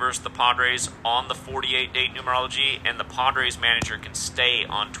loss today versus the Padres on the 48-date numerology, and the Padres manager can stay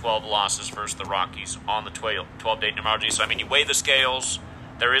on 12 losses versus the Rockies on the 12-date numerology. So, I mean, you weigh the scales.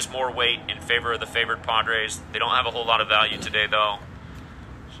 There is more weight in favor of the favored Padres. They don't have a whole lot of value today, though.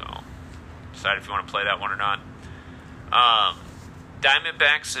 So, decide if you want to play that one or not.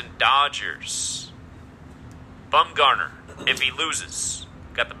 Diamondbacks and Dodgers. Bumgarner, if he loses.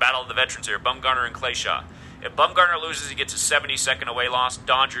 Got the battle of the veterans here. Bumgarner and Clayshaw. If Bumgarner loses, he gets a 72nd away loss.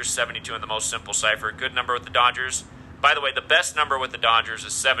 Dodgers 72 in the most simple cipher. Good number with the Dodgers. By the way, the best number with the Dodgers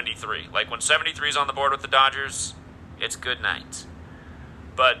is 73. Like when 73 is on the board with the Dodgers, it's good night.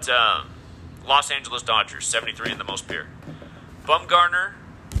 But Los Angeles Dodgers 73 in the most pure. Bumgarner,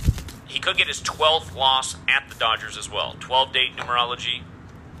 he could get his 12th loss at the Dodgers as well. 12-date numerology.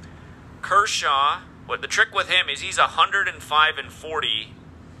 Kershaw, the trick with him is he's 105-40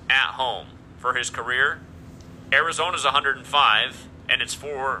 at home for his career. Arizona's 105, and it's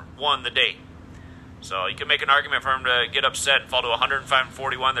 4-1 the date. So you can make an argument for him to get upset and fall to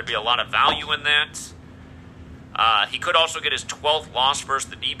 105-41. There'd be a lot of value in that. He could also get his 12th loss versus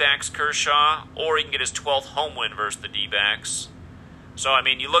the D-backs, Kershaw, or he can get his 12th home win versus the D-backs. So, I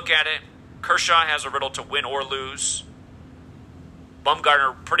mean, you look at it, Kershaw has a riddle to win or lose.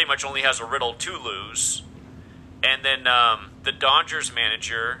 Bumgarner pretty much only has a riddle to lose. And then the Dodgers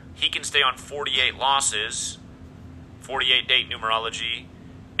manager, he can stay on 48 losses, 48 date numerology,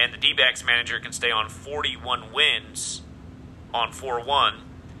 and the D-backs manager can stay on 41 wins on 4-1.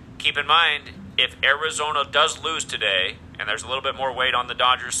 Keep in mind, if Arizona does lose today, and there's a little bit more weight on the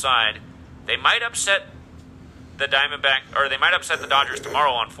Dodgers side, they might upset the Dodgers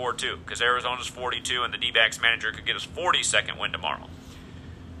tomorrow on 4-2, because Arizona's 42 and the D-backs manager could get his 42nd win tomorrow.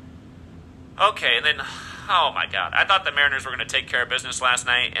 Okay, and then, oh my God, I thought the Mariners were going to take care of business last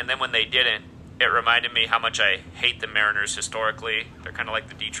night, and then when they didn't, it reminded me how much I hate the Mariners historically. They're kind of like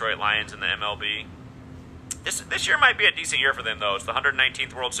the Detroit Lions in the MLB. This year might be a decent year for them, though. It's the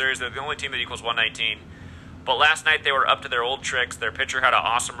 119th World Series. They're the only team that equals 119. But last night they were up to their old tricks. Their pitcher had an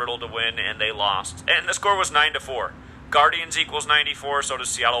awesome riddle to win, and they lost. And the score was 9-4. Guardians equals 94, so does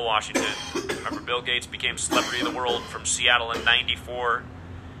Seattle, Washington. Remember, Bill Gates became celebrity of the world from Seattle in 94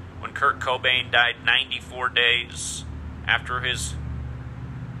 when Kurt Cobain died 94 days after his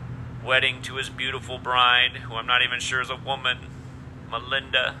wedding to his beautiful bride, who I'm not even sure is a woman,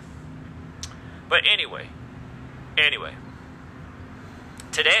 Melinda. But anyway,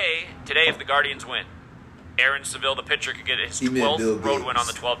 today, if the Guardians win, Aaron Seville, the pitcher, could get his 12th road win on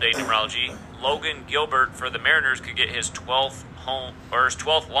the 12-day numerology. Logan Gilbert for the Mariners could get his 12th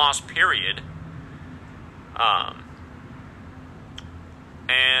loss period.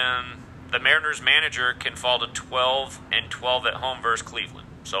 And the Mariners manager can fall to 12-12 at home versus Cleveland.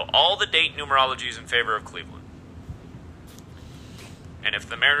 So all the date numerology is in favor of Cleveland. And if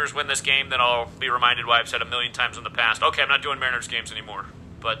the Mariners win this game, then I'll be reminded why I've said a million times in the past, okay, I'm not doing Mariners games anymore.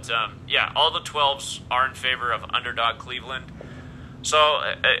 But, yeah, all the 12s are in favor of underdog Cleveland. So,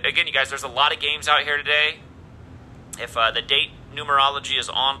 again, you guys, there's a lot of games out here today. If the date numerology is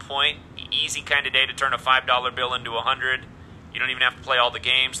on point, easy kind of day to turn a $5 bill into $100. You don't even have to play all the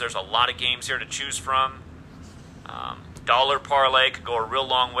games. There's a lot of games here to choose from. Dollar parlay could go a real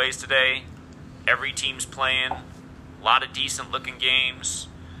long ways today. Every team's playing. A lot of decent-looking games.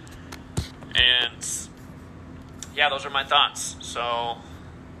 And, yeah, those are my thoughts. So,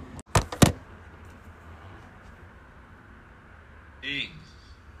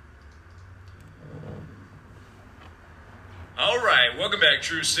 all right, welcome back,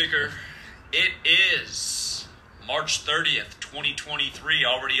 True Seeker. It is March 30th, 2023,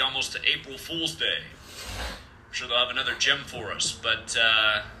 already almost to April Fool's Day. I'm sure they'll have another gem for us. But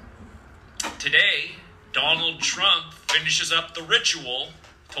today, Donald Trump finishes up the ritual.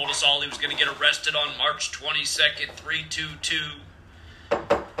 Told us all he was going to get arrested on March 22nd, 3/22.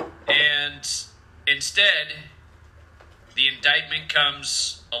 And instead, the indictment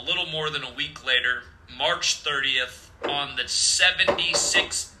comes a little more than a week later, March 30th, on the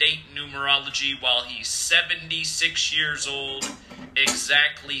 76th date numerology, while he's 76 years old,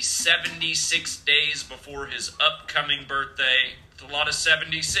 exactly 76 days before his upcoming birthday. It's a lot of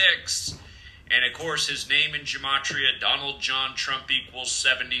 76. And of course, his name in gematria, Donald John Trump, equals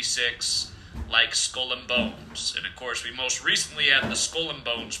 76, like Skull and Bones. And of course, we most recently had the Skull and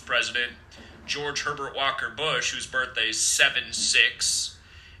Bones president, George Herbert Walker Bush, whose birthday is 7/6.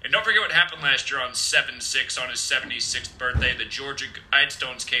 And don't forget what happened last year on 7/6, on his 76th birthday. The Georgia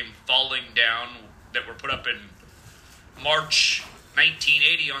Guidestones came falling down that were put up in March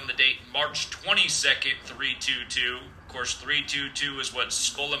 1980 on the date March 22nd, 3/22. Of course, 3/22 is what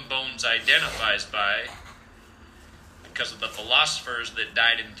Skull and Bones identifies by because of the philosophers that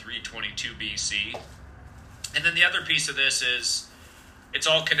died in 322 BC. And then the other piece of this is it's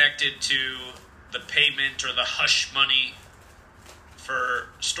all connected to the payment or the hush money for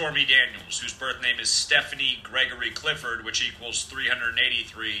Stormy Daniels, whose birth name is Stephanie Gregory Clifford, which equals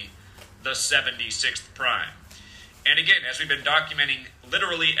 383, the 76th prime. And again, as we've been documenting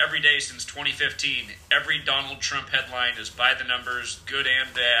literally every day since 2015, every Donald Trump headline is by the numbers, good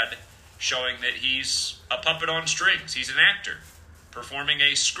and bad, showing that he's a puppet on strings. He's an actor performing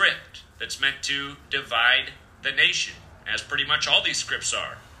a script that's meant to divide the nation, as pretty much all these scripts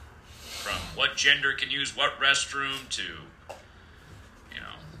are. From what gender can use what restroom to,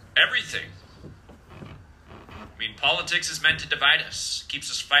 everything. I mean, politics is meant to divide us. Keeps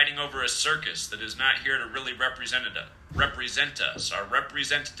us fighting over a circus that is not here to really represent us. Our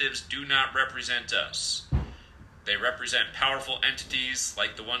representatives do not represent us. They represent powerful entities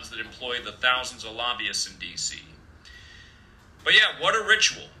like the ones that employ the thousands of lobbyists in D.C. But yeah, what a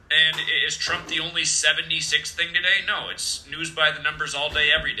ritual. And is Trump the only 76th thing today? No, it's news by the numbers all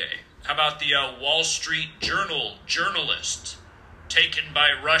day, every day. How about the Wall Street Journal journalist taken by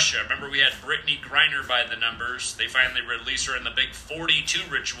Russia? Remember, we had Brittany Griner by the numbers. They finally released her in the big 42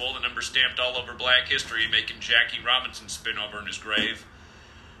 ritual, the number stamped all over black history, making Jackie Robinson spin over in his grave.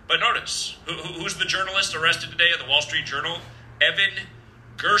 But notice, who's the journalist arrested today at the Wall Street Journal? Evan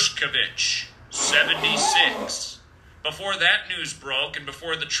Gershkovich, 76. Before that news broke and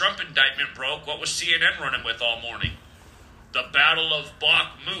before the Trump indictment broke, what was CNN running with all morning? The Battle of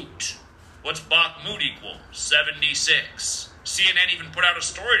Bakhmut. What's Bakhmut equal? 76. CNN even put out a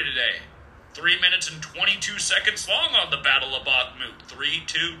story today. 3 minutes and 22 seconds long on the Battle of Bakhmut.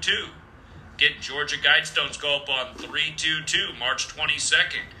 3-2-2. Get Georgia Guidestones go up on 3-2-2, March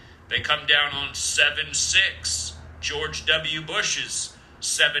 22nd. They come down on 7-6. George W. Bush's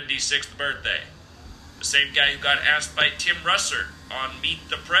 76th birthday. The same guy who got asked by Tim Russer on Meet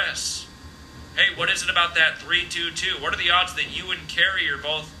the Press. Hey, what is it about that 3-2-2? What are the odds that you and Kerry are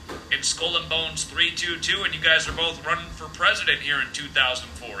both in Skull and Bones 3-2-2 and you guys are both running for president here in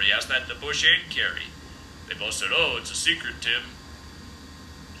 2004? He asked that to Bush and Kerry. They both said, oh, it's a secret, Tim.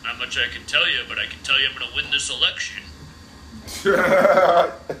 Not much I can tell you, but I can tell you I'm going to win this election.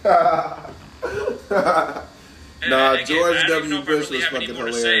 George W. Bush was fucking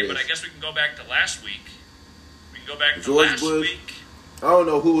hilarious. Say, but I guess we can go back to last week. We can go back to George last Bush, week. I don't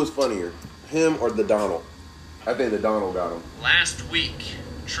know who was funnier, him or the Donald. I think the Donald got him. Last week,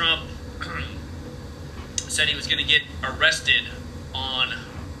 Trump said he was going to get arrested on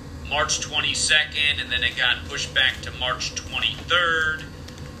March 22nd, and then it got pushed back to March 23rd.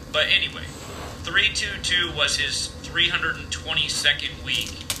 But anyway, 3-2-2 was his 322nd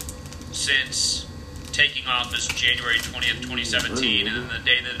week since taking office January 20th, 2017. And then the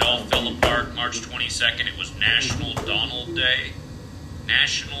day that it all fell apart, March 22nd, it was National Donald Day.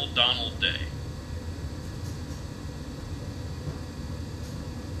 National Donald Day.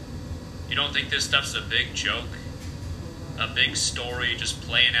 You don't think this stuff's a big joke? A big story just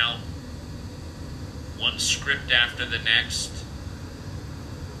playing out one script after the next?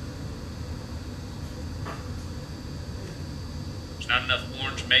 There's not enough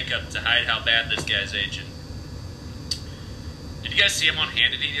orange makeup to hide how bad this guy's aging. Did you guys see him on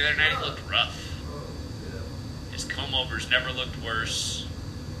Hannity the other night? He looked rough. His comb-overs never looked worse.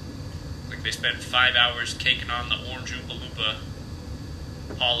 Like they spent 5 hours caking on the orange Oompa Loompa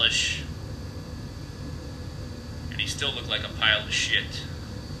polish. And he still looked like a pile of shit.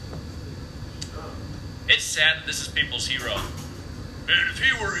 It's sad that this is people's hero. Man, if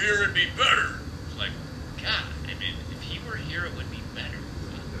he were here, it'd be better. It's like, God, I mean, if he were here, it would be better.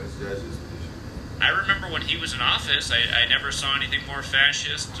 I remember when he was in office, I never saw anything more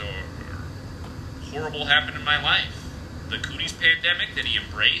fascist or horrible happen in my life. The cooties pandemic that he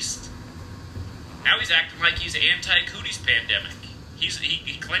embraced. Now he's acting like he's anti-cooties pandemic. He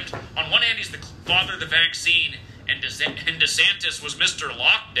claims, on one hand, he's the father of the vaccine, and DeSantis was Mr.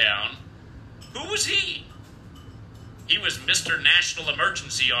 Lockdown. Who was he? He was Mr. National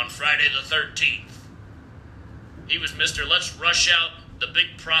Emergency on Friday the 13th. He was Mr. Let's rush out the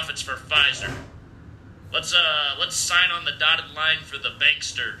big profits for Pfizer. Let's sign on the dotted line for the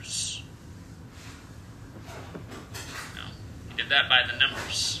banksters. No, he did that by the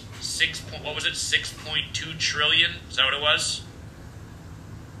numbers. 6.2 trillion? Is that what it was?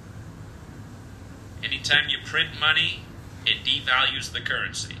 Anytime you print money, it devalues the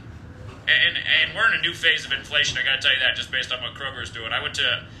currency. And we're in a new phase of inflation, I gotta tell you that, just based on what Kroger's doing. I went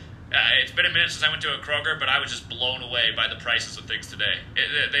to, it's been a minute since I went to a Kroger, but I was just blown away by the prices of things today.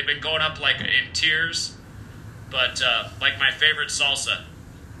 They've been going up like in tiers, but like my favorite salsa,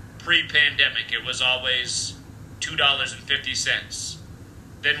 pre-pandemic, it was always $2.50.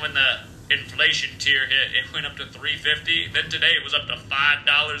 Then when the inflation tier hit, it went up to $3.50. Then today it was up to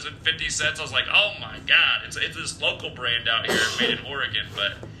 $5.50. I was like, oh my God, it's this local brand out here made in Oregon,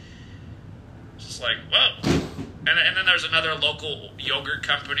 but it's just like, whoa. And then there's another local yogurt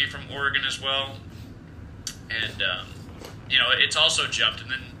company from Oregon as well. And, it's also jumped.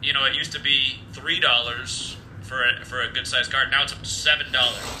 And then, it used to be $3 for a good-sized carton. Now it's up to $7.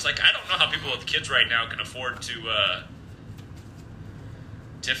 It's like, I don't know how people with kids right now can afford to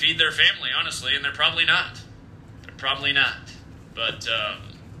feed their family, honestly, and they're probably not. But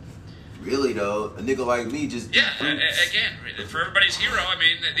really though, a nigga like me just again, for everybody's hero. I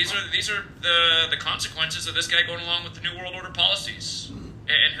mean, these are the consequences of this guy going along with the New World Order policies.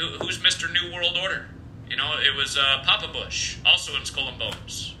 And who's Mr. New World Order? It was Papa Bush, also in Skull and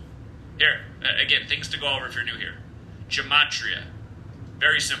Bones. Here, again, things to go over if you're new here. Gematria,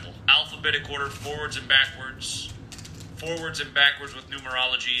 very simple. Alphabetic order, forwards and backwards. Forwards and backwards with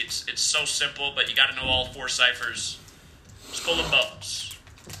numerology. It's so simple, but you got to know all four ciphers. Skull and Bones.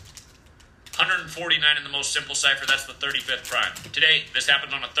 149 in the most simple cipher. That's the 35th prime. Today, this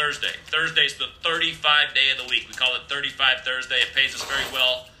happened on a Thursday. Thursday's the 35 day of the week. We call it 35 Thursday. It pays us very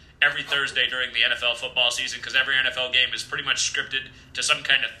well every Thursday during the NFL football season because every NFL game is pretty much scripted to some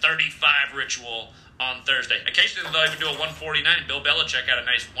kind of 35 ritual on Thursday. Occasionally they'll even do a 149. Bill Belichick had a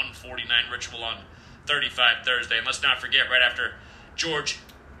nice 149 ritual on 35 Thursday. And let's not forget, right after George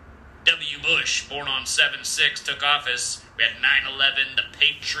W. Bush, born on 7/6, took office, we had 9/11, the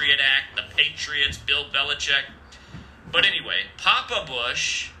Patriot Act, the Patriots, Bill Belichick. But anyway, Papa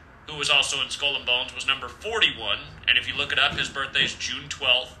Bush, who was also in Skull and Bones, was number 41. And if you look it up, his birthday is June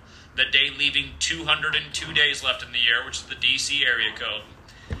 12th, the day leaving 202 days left in the year, which is the D.C. area code.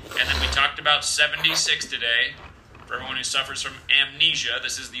 And then we talked about 76 today. For everyone who suffers from amnesia,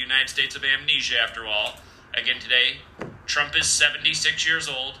 this is the United States of amnesia after all. Again today, Trump is 76 years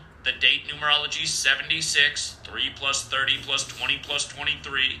old. The date numerology 76, 3 plus 30 plus 20 plus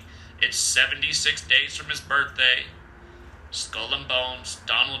 23. It's 76 days from his birthday. Skull and Bones,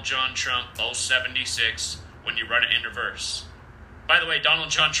 Donald John Trump, both 76 when you run it in reverse. By the way, Donald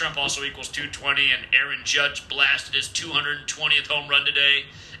John Trump also equals 220, and Aaron Judge blasted his 220th home run today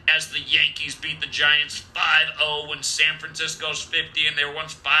as the Yankees beat the Giants 5-0 when San Francisco's 50, and they were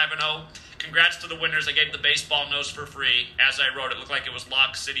once 5-0. Congrats to the winners. I gave the baseball nose for free. As I wrote, it looked like it was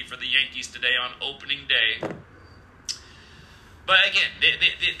Lock City for the Yankees today on opening day. But again,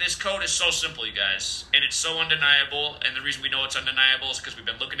 this code is so simple, you guys, and it's so undeniable, and the reason we know it's undeniable is because we've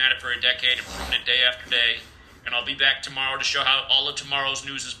been looking at it for a decade and proving it day after day, and I'll be back tomorrow to show how all of tomorrow's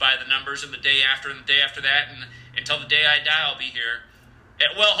news is by the numbers, and the day after that, and until the day I die, I'll be here.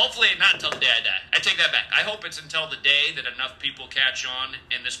 Well, hopefully not until the day I die. I take that back. I hope it's until the day that enough people catch on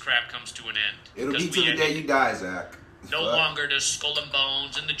and this crap comes to an end. It'll be till the day you die, Zach. No longer does Skull and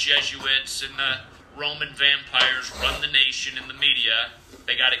Bones and the Jesuits and the Roman vampires run the nation and the media.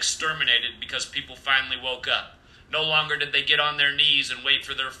 They got exterminated because people finally woke up. No longer did they get on their knees and wait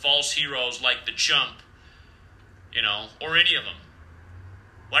for their false heroes like the Chump, or any of them.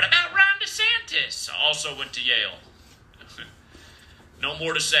 What about Ron DeSantis? Also went to Yale. No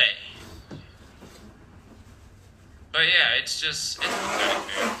more to say. But yeah, it's pathetic,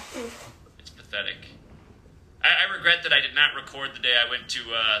 man. It's pathetic. I regret that I did not record the day I went to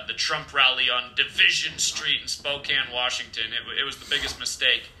the Trump rally on Division Street in Spokane, Washington. It was the biggest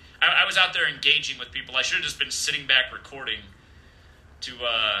mistake. I was out there engaging with people. I should have just been sitting back recording to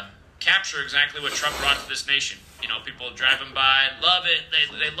capture exactly what Trump brought to this nation. People driving by, love it.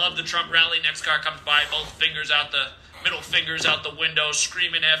 They love the Trump rally. Next car comes by, both middle fingers out the window,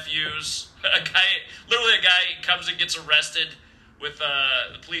 screaming FUs. A guy comes and gets arrested with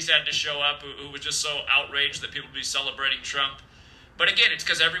the police had to show up who was just so outraged that people would be celebrating Trump. But again, it's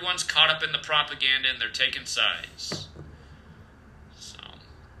because everyone's caught up in the propaganda and they're taking sides. So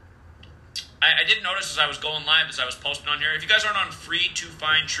I did notice as I was going live, as I was posting on here, if you guys aren't on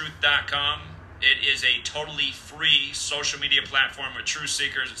freetofindtruth.com, it is a totally free social media platform with truth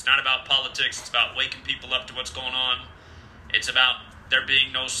seekers. It's not about politics. It's about waking people up to what's going on. It's about there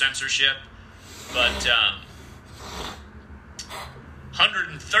being no censorship. But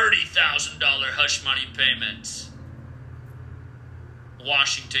 $130,000 hush money payment.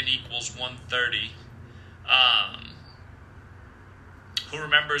 Washington equals 130. Who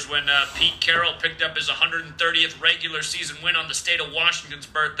remembers when Pete Carroll picked up his 130th regular season win on the state of Washington's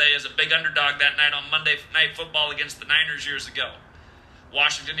birthday as a big underdog that night on Monday Night Football against the Niners years ago?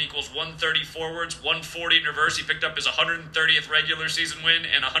 Washington equals 130 forwards, 140 in reverse. He picked up his 130th regular season win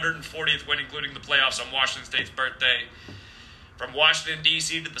and 140th win, including the playoffs on Washington State's birthday. From Washington,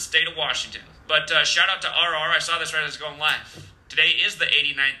 D.C. to the state of Washington. But shout out to RR. I saw this right as going live. Today is the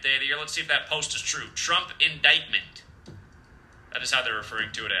 89th day of the year. Let's see if that post is true. Trump indictment. That is how they're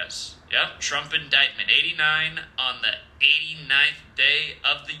referring to it as. Yep, Trump indictment. 89 on the 89th day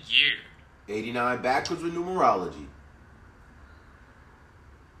of the year. 89 backwards with numerology.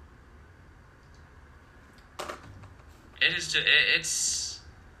 It's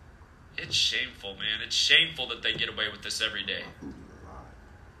shameful, man. It's shameful that they get away with this every day.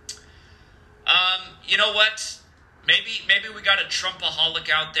 You know what? Maybe we got a Trumpaholic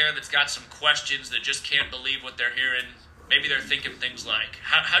out there that's got some questions that just can't believe what they're hearing. Maybe they're thinking things like,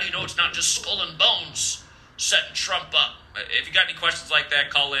 how do you know it's not just Skull and Bones setting Trump up? If you got any questions like that,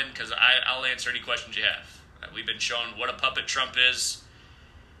 call in, because I'll answer any questions you have. We've been shown what a puppet Trump is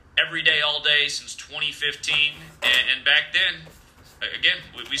every day, all day, since 2015. And back then, again,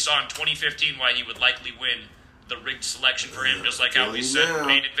 we saw in 2015 why he would likely win the rigged selection for him, just like how we said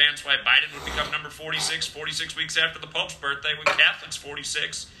way in advance why Biden would become number 46 weeks after the Pope's birthday when Catholic's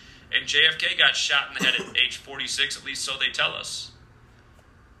 46. And JFK got shot in the head at age 46, at least so they tell us.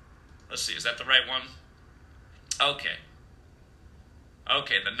 Let's see, is that the right one? Okay,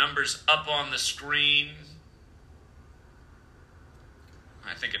 the number's up on the screen.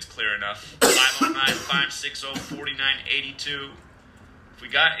 I think it's clear enough. 509-560-4982. If we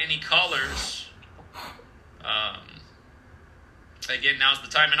got any callers, again, now's the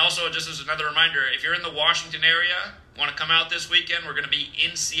time. And also, just as another reminder, if you're in the Washington area, want to come out this weekend, we're going to be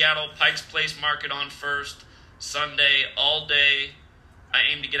in Seattle, Pike's Place Market on First, Sunday, all day. I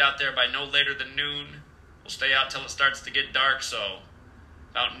aim to get out there by no later than noon. We'll stay out till it starts to get dark, so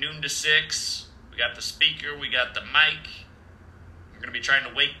about noon to 6. We got the speaker, we got the mic. We're going to be trying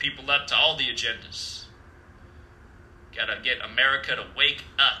to wake people up to all the agendas. Got to get America to wake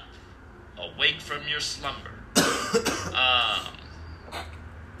up. Awake from your slumber.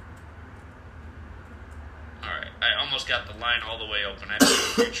 Alright, I almost got the line all the way open. I have to do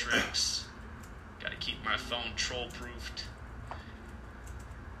a few tricks. Got to keep my phone troll-proofed.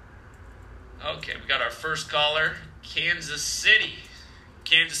 Okay, we got our first caller, Kansas City.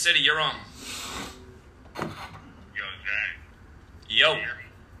 Kansas City, you're on. Yo, Zach. Yo.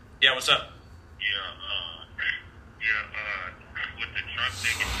 Yeah, what's up? With the Trump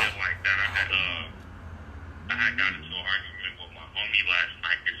thing and shit like that, I had got into an argument with my homie last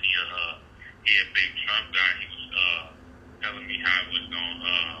night because he a big Trump guy. He was telling me how he was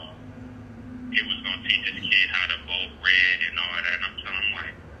gonna teach his kid how to vote red and all that. And I'm telling him,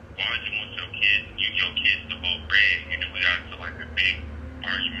 like, why would you want your kids to vote red? You know, we got into like a big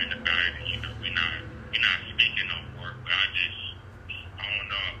argument about it. And, you know, we're not speaking no more. But I don't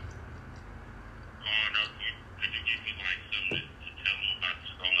know. Could you give me like something to tell him about this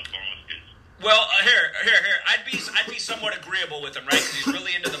on the phone? Well, here. I'd be somewhat agreeable with him, right? Because he's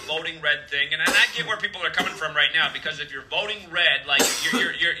really into the voting red thing, and I get where people are coming from right now. Because if you're voting red, like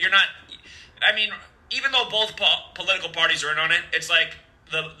you're not. I mean, even though both political parties are in on it, it's like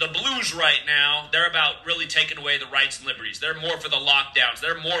the blues right now. They're about really taking away the rights and liberties. They're more for the lockdowns.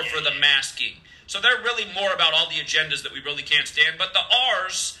 They're more for the masking. So they're really more about all the agendas that we really can't stand. But the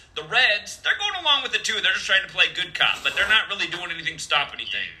R's, the Reds, they're going along with it too. They're just trying to play good cop, but they're not really doing anything to stop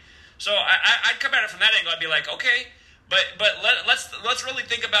anything. So I'd come at it from that angle. I'd be like, okay, but let's really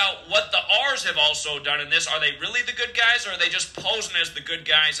think about what the R's have also done in this. Are they really the good guys, or are they just posing as the good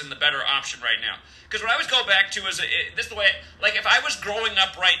guys and the better option right now? Because what I always go back to is this is the way. Like if I was growing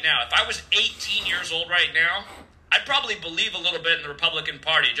up right now, if I was 18 years old right now, I'd probably believe a little bit in the Republican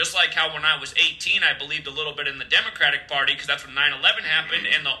Party, just like how when I was 18, I believed a little bit in the Democratic Party, because that's when 9/11 happened,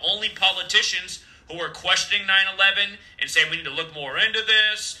 and the only politicians who were questioning 9/11 and saying we need to look more into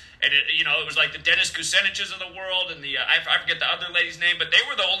this, and it was like the Dennis Kuciniches of the world, and I forget the other lady's name, but they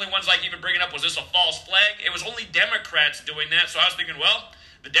were the only ones like even bringing up, was this a false flag? It was only Democrats doing that, so I was thinking, well,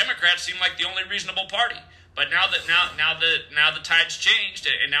 the Democrats seem like the only reasonable party. But now the tide's changed,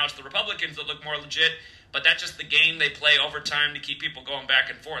 and now it's the Republicans that look more legit. But that's just the game they play over time to keep people going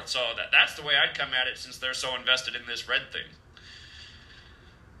back and forth. So that's the way I'd come at it, since they're so invested in this red thing.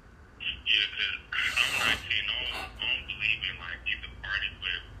 Yeah, because I'm 19. I don't believe in like either party,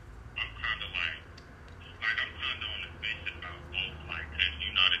 but I'm kind of on the fence about both. Like, because the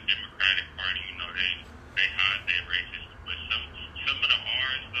Democratic Party, they hide their racism, but some of the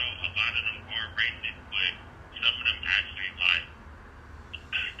R's though, a lot of them are racist, but some of them actually like.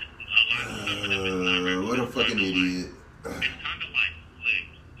 Some of them is not racist. What a fucking idiot. It's kind of like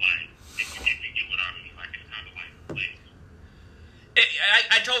flipped. Like, if you get what I mean, like it's kind of like flipped.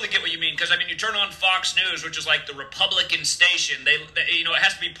 I totally get what you mean, because I mean, you turn on Fox News, which is like the Republican station. They it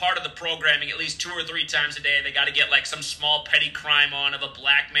has to be part of the programming at least 2 or 3 times a day. They got to get like some small petty crime on of a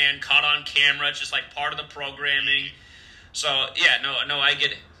black man caught on camera. It's just like part of the programming. So yeah, no, I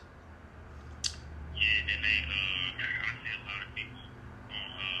get it. Yeah, and I see a lot of people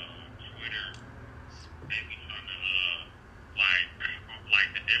on Twitter. They be trying to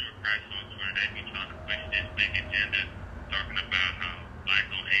like the Democrats on Twitter. They be trying to push this big agenda, talking about how black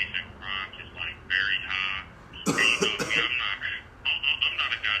on Asian crimes is like very high. And I'm not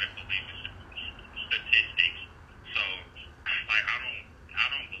a guy that believes in statistics. So like I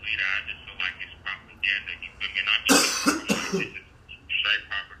don't believe that. I just feel like it's propaganda. You feel me? And I mean, this is straight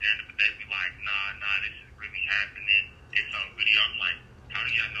propaganda, but they be like, nah, this is really happening. It's on video. I'm like, how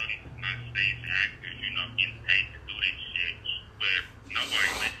do y'all know these United States actors, getting paid to do this shit? But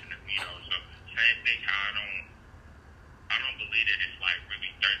nobody listen to me though. So same thing. How I don't believe that it's like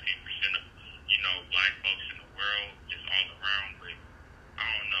really 13% of black folks in the world, just all around. But I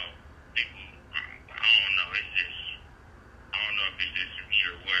don't know. People, I don't know. It's just I don't know if it's just me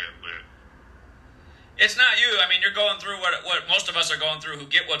or what, but. It's not you. I mean, you're going through what most of us are going through who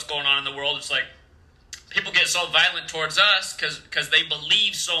get what's going on in the world. It's like people get so violent towards us because they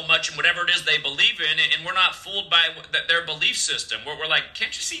believe so much in whatever it is they believe in, and we're not fooled by their belief system. We're like,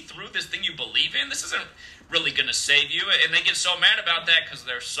 can't you see through this thing you believe in? This isn't really going to save you. And they get so mad about that because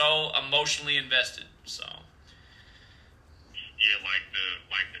they're so emotionally invested. So Yeah, like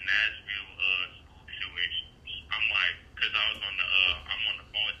the Nashville situation. I'm like, because I'm on the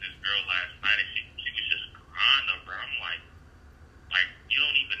phone with this girl last night, and she was just crying over. I'm like, you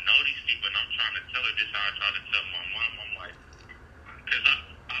don't even know these people, and I'm trying to tell her this how I try to tell my mom. I'm like, because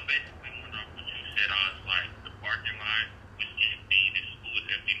I basically went off what you said. I was like, the parking lot was empty, the school is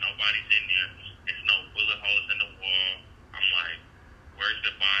empty, nobody's in there, there's no bullet holes in the wall. I'm like, where's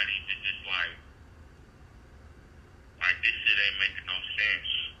the bodies? It's just like this shit ain't making no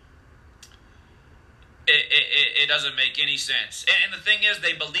sense. It doesn't make any sense. And the thing is,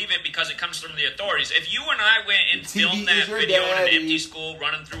 they believe it because it comes from the authorities. If you and I went and filmed that video in an empty school,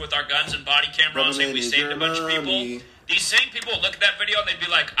 running through with our guns and body camera on, saying we saved a bunch of people, these same people would look at that video and they'd be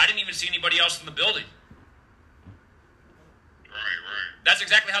like, I didn't even see anybody else in the building. Right. That's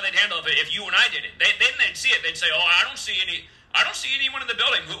exactly how they'd handle it if you and I did it. Then they'd see it. They'd say, oh, I don't see anyone in the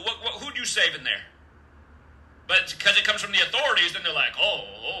building. Who'd you save in there? But because it comes from the authorities, then they're like, oh,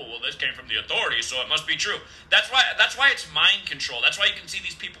 well, this came from the authorities, so it must be true. That's why it's mind control. That's why you can see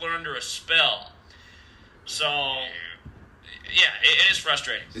these people are under a spell. So, yeah, it is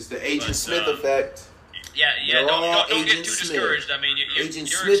frustrating. It's the Agent Smith effect. Yeah. Don't get too discouraged. I mean,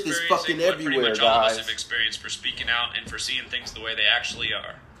 Agent you're Smith is fucking experiencing what pretty everywhere, much all of us guys. have experienced for speaking out and for seeing things the way they actually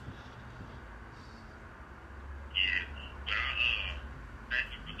are. Yeah, but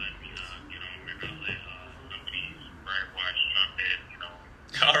thank you for letting me get on here. I'll let some of these brainwash Trump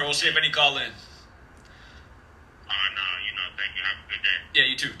heads, All right, we'll see if any call in. no, thank you. Have a good day. Yeah,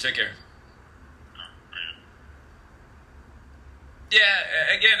 you too. Take care.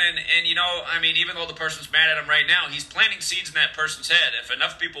 Yeah, again, and I mean, even though the person's mad at him right now, he's planting seeds in that person's head. If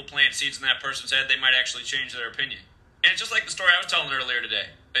enough people plant seeds in that person's head, they might actually change their opinion. And it's just like the story I was telling earlier today.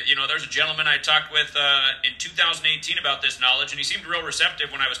 There's a gentleman I talked with in 2018 about this knowledge, and he seemed real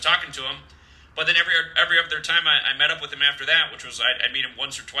receptive when I was talking to him. But then every other time I met up with him after that, which was I'd meet him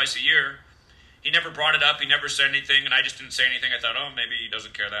once or twice a year, he never brought it up. He never said anything, and I just didn't say anything. I thought, oh, maybe he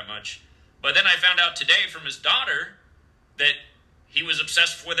doesn't care that much. But then I found out today from his daughter that he was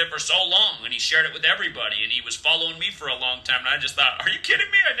obsessed with it for so long, and he shared it with everybody, and he was following me for a long time, and I just thought, are you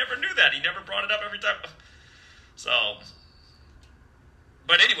kidding me? I never knew that. He never brought it up every time. So,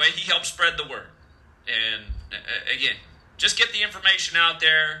 but anyway, he helped spread the word. And again, just get the information out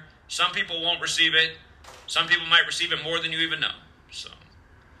there. Some people won't receive it. Some people might receive it more than you even know. So,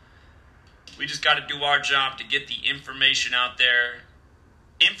 we just got to do our job to get the information out there.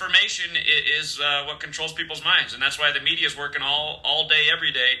 Information is what controls people's minds, and that's why the media is working all day,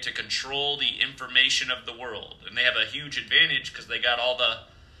 every day to control the information of the world. And they have a huge advantage because they got all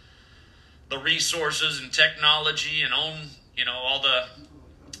the resources and technology and own, all the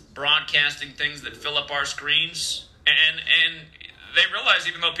broadcasting things that fill up our screens. And they realize,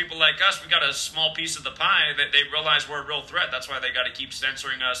 even though people like us, we got a small piece of the pie, that they realize we're a real threat. That's why they got to keep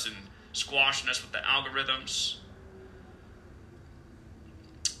censoring us and squashing us with the algorithms.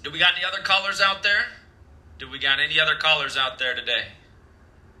 Do we got any other callers out there? Do we got any other callers out there today?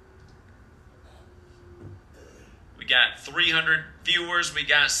 We got 300 viewers. We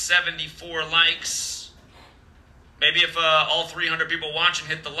got 74 likes. Maybe if all 300 people watching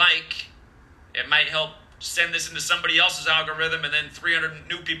hit the like, it might help send this into somebody else's algorithm, and then 300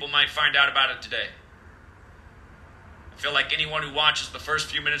 new people might find out about it today. I feel like anyone who watches the first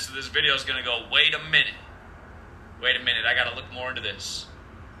few minutes of this video is going to go, wait a minute, I got to look more into this.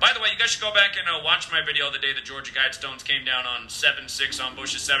 By the way, you guys should go back and watch my video the day the Georgia Guidestones came down on 7/6 on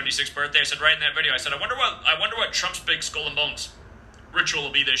Bush's 76th birthday. I said right in that video, I said, I wonder what Trump's big skull and bones ritual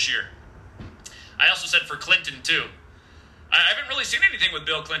will be this year. I also said for Clinton too. I haven't really seen anything with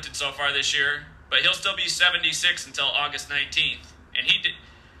Bill Clinton so far this year, but he'll still be 76 until August 19th. And he did.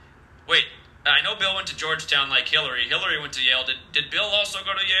 Wait, I know Bill went to Georgetown like Hillary. Hillary went to Yale. Did Bill also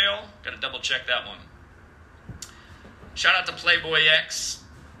go to Yale? Got to double check that one. Shout out to Playboy X.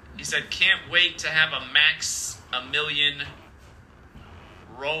 He said, can't wait to have a Maximilian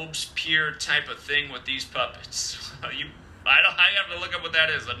Robespierre type of thing with these puppets. I have to look up what that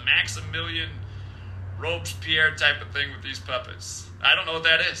is. A Maximilian Robespierre type of thing with these puppets. I don't know what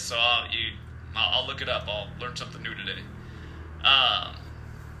that is, so I'll look it up. I'll learn something new today.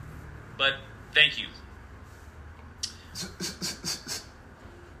 But thank you.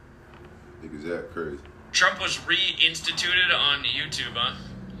 Niggas that crazy. Trump was reinstituted on YouTube, huh?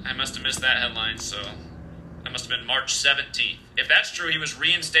 I must have missed that headline, so That must have been March 17th. If that's true, he was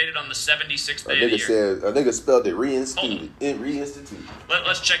reinstated on the 76th A day of the nigga year. said, a nigga spelled it Hold reinstituted. Reinstituted.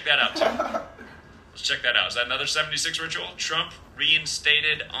 Let's check that out, too. Let's check that out. Is that another 76 ritual? Trump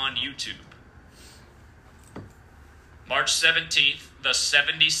reinstated on YouTube. March 17th, the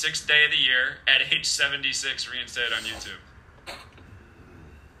 76th day of the year, at age 76, reinstated on YouTube.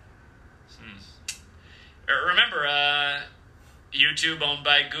 Remember, YouTube, owned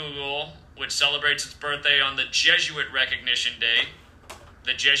by Google, which celebrates its birthday on the Jesuit Recognition Day.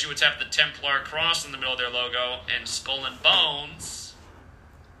 The Jesuits have the Templar cross in the middle of their logo, and skull and bones.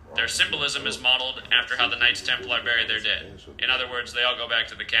 Their symbolism is modeled after how the Knights Templar buried their dead. In other words, they all go back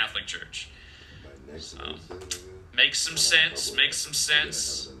to the Catholic Church. Makes some sense. Makes some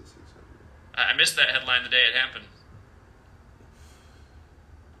sense. I missed that headline the day it happened.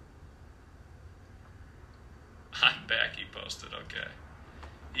 I'm back, he posted. Okay.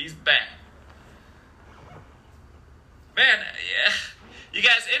 He's back. Man, yeah. You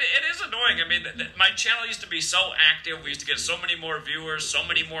guys, it is annoying. I mean, my channel used to be so active. We used to get so many more viewers, so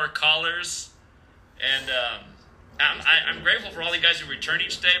many more callers. And I'm grateful for all you guys who return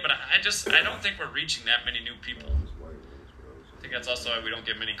each day, but I don't think we're reaching that many new people. I think that's also why we don't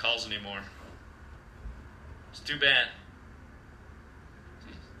get many calls anymore. It's too bad.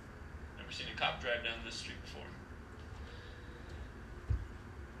 Never seen a cop drive down this street before.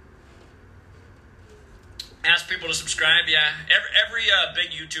 Ask people to subscribe. Yeah, every big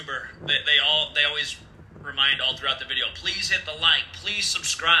YouTuber, they always remind all throughout the video, please hit the like, please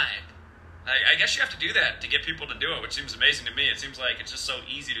subscribe. I guess you have to do that to get people to do it, which seems amazing to me. It seems like it's just so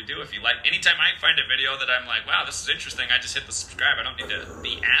easy to do. If you like, anytime I find a video that I'm like, wow, this is interesting, I just hit the subscribe. I don't need to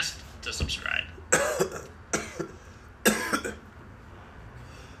be asked to subscribe.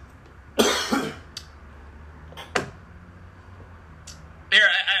 Here,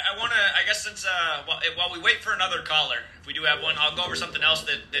 I want to, I guess since, while we wait for another caller, if we do have one, I'll go over something else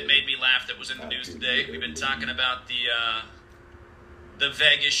that made me laugh that was in the news today. We've been talking about the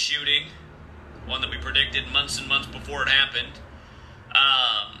Vegas shooting, one that we predicted months and months before it happened.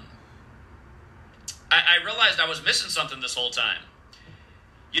 I realized I was missing something this whole time.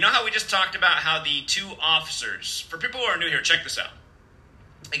 You know how we just talked about how the two officers, for people who are new here, check this out.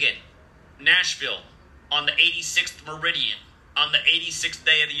 Again, Nashville on the 86th Meridian, on the 86th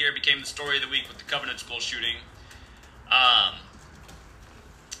day of the year, became the story of the week with the Covenant School shooting. I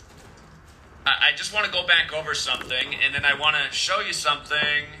just want to go back over something, and then I want to show you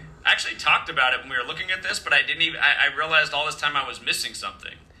something. I actually talked about it when we were looking at this, but I didn't even. I realized all this time I was missing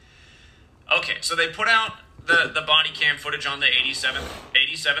something. Okay, so they put out the body cam footage on the 87th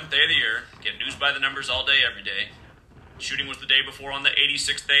day of the year. Get news by the numbers all day, every day. Shooting was the day before on the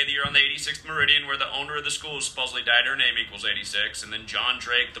 86th day of the year on the 86th Meridian, where the owner of the school supposedly died. Her name equals 86. And then John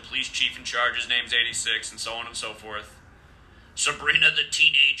Drake, the police chief in charge, his name's 86, and so on and so forth. Sabrina the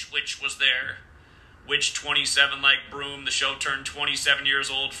teenage witch was there. Witch 27 like broom. The show turned 27 years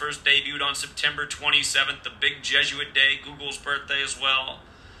old. First debuted on September 27th, the big Jesuit day, Google's birthday as well.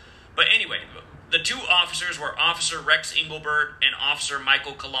 But anyway, the two officers were Officer Rex Engelbert and Officer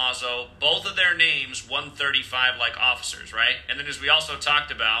Michael Colazzo. Both of their names 135 like officers, right? And then as we also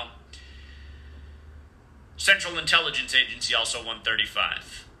talked about, Central Intelligence Agency also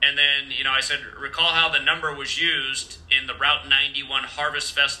 135. And then, I said, recall how the number was used in the Route 91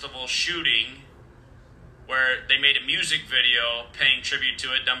 Harvest Festival shooting, where they made a music video paying tribute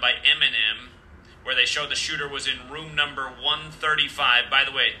to it, done by Eminem, where they showed the shooter was in room number 135. By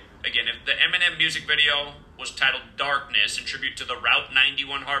the way, again, if the Eminem music video was titled Darkness, in tribute to the Route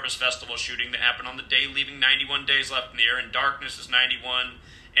 91 Harvest Festival shooting that happened on the day leaving 91 days left in the year, and Darkness is 91,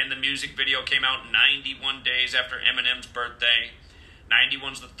 and the music video came out 91 days after Eminem's birthday.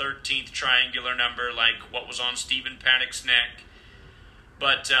 91's the 13th triangular number, like what was on Stephen Paddock's neck.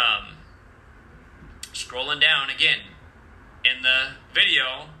 But, scrolling down again, in the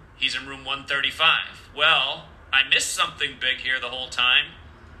video, he's in room 135. Well, I missed something big here the whole time.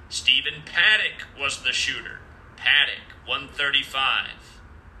 Stephen Paddock was the shooter. Paddock, 135.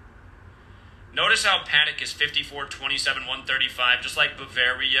 Notice how Paddock is 54, 27, 135, just like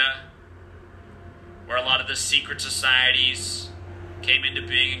Bavaria, where a lot of the secret societies came into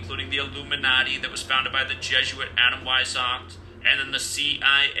being, including the Illuminati that was founded by the Jesuit Adam Weishaupt, and then the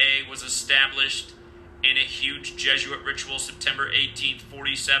CIA was established in a huge Jesuit ritual September 18th,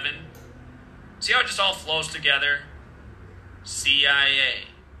 47. See how it just all flows together? CIA,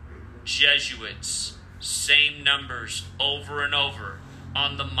 Jesuits, same numbers over and over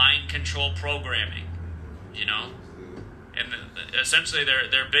on the mind control programming, And essentially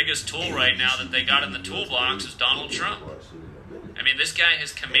their biggest tool right now that they got in the toolbox is Donald Trump. I mean, this guy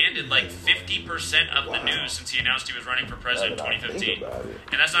has commanded like 50% of the news since he announced he was running for president in 2015.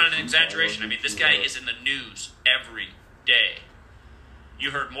 And that's not an exaggeration. I mean, this guy is in the news every day.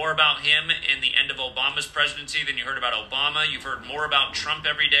 You heard more about him in the end of Obama's presidency than you heard about Obama. You've heard more about Trump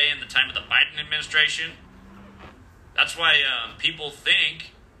every day in the time of the Biden administration. That's why people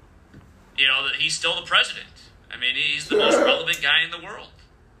think, that he's still the president. I mean, he's the most relevant guy in the world.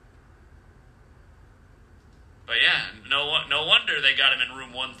 But yeah, no wonder they got him in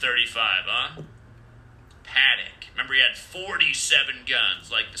room 135, huh? Paddock. Remember, he had 47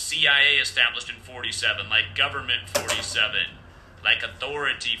 guns, like the CIA established in 47, like government 47, like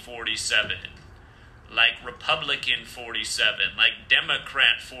authority 47, like Republican 47, like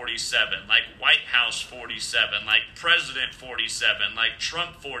Democrat 47, like White House 47, like President 47, like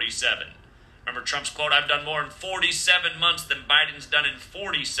Trump 47. Remember Trump's quote, "I've done more in 47 months than Biden's done in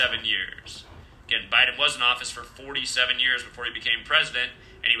 47 years. Again, Biden was in office for 47 years before he became president,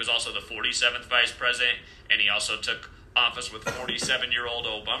 and he was also the 47th vice president, and he also took office with 47-year-old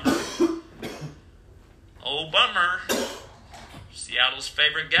Obama. Obama, Seattle's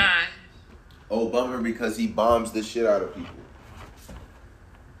favorite guy. Obama because he bombs the shit out of people.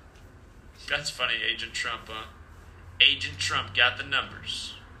 That's funny, Agent Trump, huh? Agent Trump got the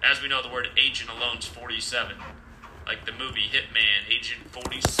numbers. As we know, the word agent alone's 47. Like the movie Hitman, Agent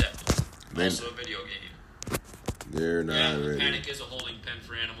 47. Also a video game. They're not ready. Panic is a holding pen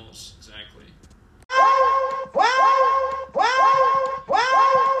for animals. Exactly.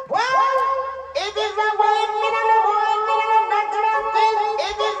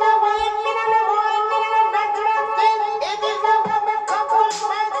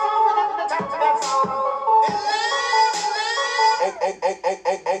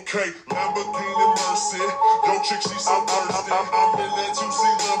 Okay, Lamborghini Mercy. Yo, chick, she so thirsty. I'm in that 2C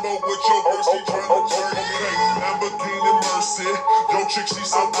Lambo with your girl, she tryna jerk me. Okay, Lamborghini Mercy. Yo, chick, she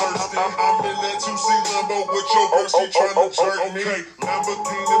so thirsty. I'm in that 2C Lambo with your girl, she tryna jerk me. Okay,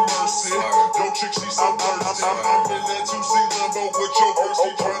 Lamborghini Mercy. Yo, chick, she so thirsty. I'm in that 2C Lambo with your girl, she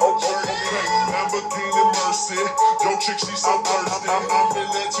tryna jerk me. Okay, Lamborghini Mercy. Yo, chick, she so thirsty. I'm in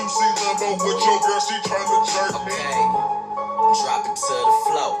that 2C Lambo with your girl, she tryna jerk me. Drop it to the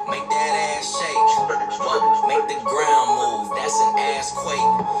floor, make that ass shake. Make the ground move, that's an ass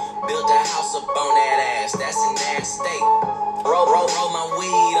quake. Build a house up on that ass, that's an ass state. Roll my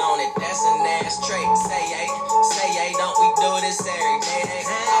weed on it, that's an ass trait. Say hey, don't we do this every day?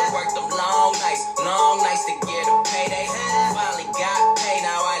 I worked them long nights to get a payday. Finally got paid,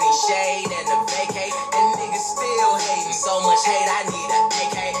 now I need shade and a vacate. And niggas still hating, so much hate, I need a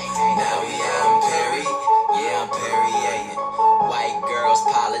AK. Now I'm Perry, I'm Perrier. White girls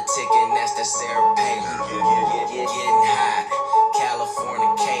politicking, that's the Sarah Palin. Getting high,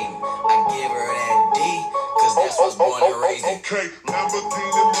 Californicating. I give her that D, cause that's what's born and raised. Okay,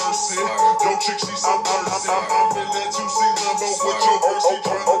 Lamborghini Mercy. Yo, chick, she so thirsty. I'm in that 2C Lambo with your girl, she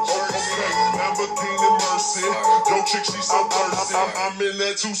tryna jerk me. Okay, Lamborghini Mercy. Yo, chick, she so thirsty. I'm in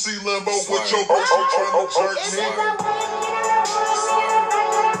that 2C Lambo with your girl, she tryna jerk me.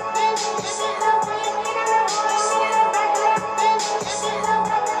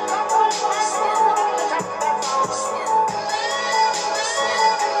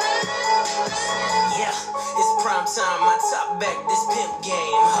 Time, my top back, this pimp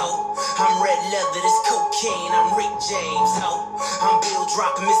game, ho. I'm red leather, this cocaine, I'm Rick James, ho. I'm Bill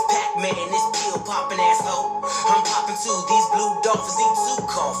dropping, Miss Pac-Man, this pill popping ass, ho. I'm popping too, these blue dolphins eat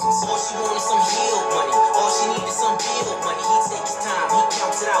 2 coffins. All she wanted some heel money, all she needed some bill money. He take his time, he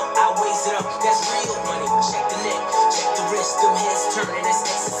counts it out, I weighs it up, that's real money. Check the neck, check the wrist, them heads turning, that's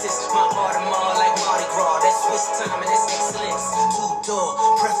exorcist. My Audemars like Mardi Gras, that's Swiss time and that's excellence. 2-door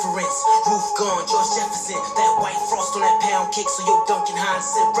preference, roof gone, George Jefferson. That white frost on that pound cake, so your Duncan Hines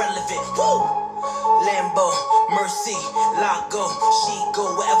irrelevant. Woo! Lambo, Mercy, Lago, she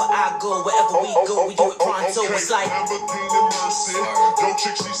go wherever I go, wherever we go, we do it pronto. It's like Lamborghini Mercy. Yo,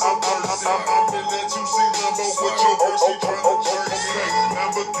 chick, she so thirsty. I'm in that 2C Lambo with your girl, she tryna jerk me. Okay,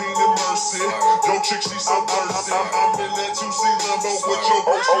 Lamborghini Mercy. Yo, chick, she so thirsty. I'm in that 2C Lambo with your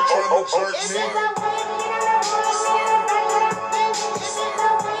girl, she tryna jerk me.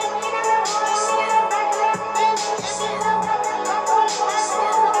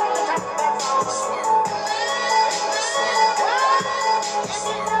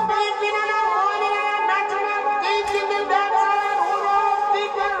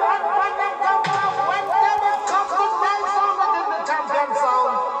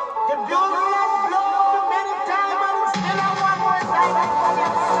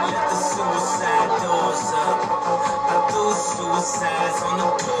 Let the suicide doors up. I do suicides on the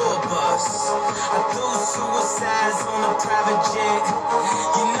tour bus. I do suicides on a private jet.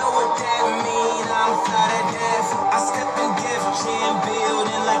 You know what that mean? I'm fly to death. I step in Def Jam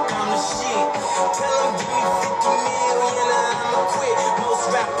building like I'm the shit. Tell them give me 50 million and I'ma quit. Most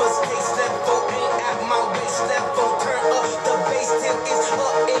rappers case level ain't at my waist level. Turn up the bass till it's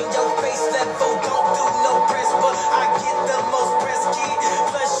up in your face level. Don't do no press, but I get the most press, kid.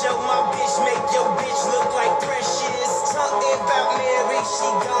 Plus show my bitch, make your bitch look like Precious. Something about Mary, she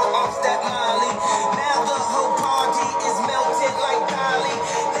gone off that Molly. Now the whole party is melted like Dolly.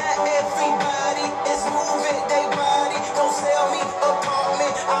 Not everybody is moving they body. Don't sell me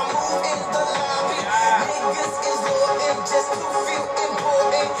apartment, I move in the lobby. Niggas is loyal, just too few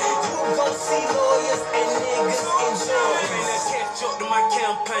important. You gon' see lawyers and niggas enjoy. Catch up to my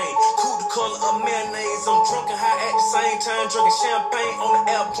campaign. Cool the color of mayonnaise. I'm drunk and high at the same time, drinking champagne on the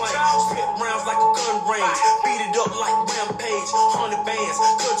airplane. Spit rounds like a gun range. Beat it up like Rampage. 100 bands.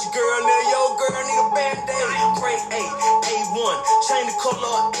 Cut your girl near your girl, need a band-aid. Grade A, A1. Chain the color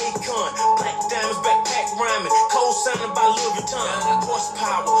of Akon. Black diamonds, backpack rhyming. Cold sounding by Louis Vuitton.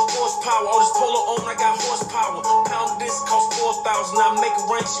 Horsepower, horsepower. All this polo on, I got horsepower. Pound this cost 4,000. I make it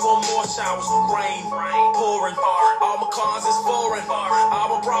rain, she want more showers. Rain, pouring. All my cars is foreign. All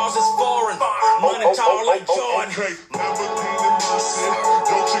my bras is foreign. Money tall like Jordan. Okay, Lamborghini Mercy.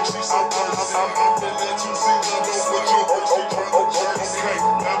 Yo, chick, she so thirsty. I'm in that 2C Lambo with your thirsty tryna jersey. Okay,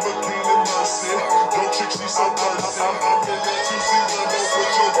 Lamborghini Mercy. Yo, chick, she so thirsty. I'm in that 2C Lambo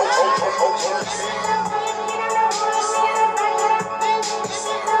with your thirsty tryna jersey.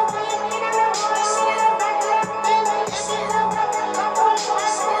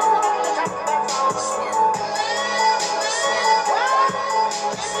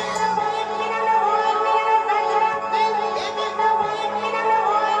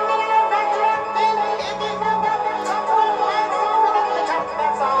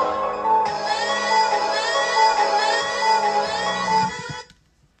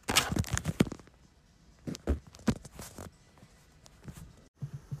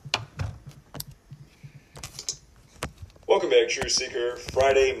 Welcome back, Truth Seeker.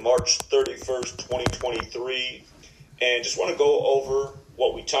 Friday, March 31st, 2023. And just want to go over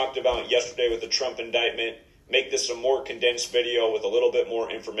what we talked about yesterday with the Trump indictment, make this a more condensed video with a little bit more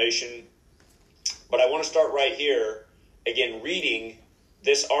information. But I want to start right here, again, reading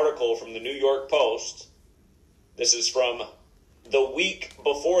this article from the New York Post. This is from the week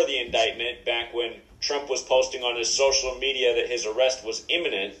before the indictment, back when Trump was posting on his social media that his arrest was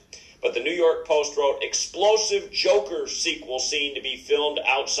imminent. But the New York Post wrote, explosive Joker sequel scene to be filmed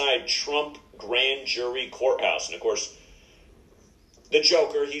outside Trump grand jury courthouse. And of course, the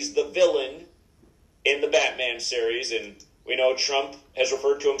Joker, he's the villain in the Batman series. And we know Trump has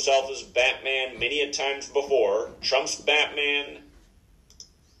referred to himself as Batman many a times before. Trump's Batman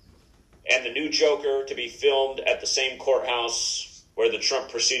and the new Joker to be filmed at the same courthouse where the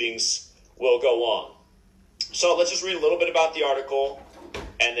Trump proceedings will go on. So let's just read a little bit about the article.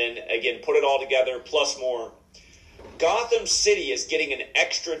 And then, again, put it all together, plus more. Gotham City is getting an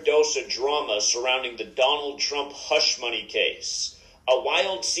extra dose of drama surrounding the Donald Trump hush money case. A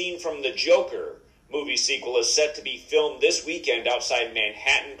wild scene from The Joker movie sequel is set to be filmed this weekend outside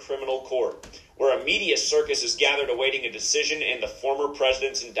Manhattan Criminal Court, where a media circus is gathered awaiting a decision in the former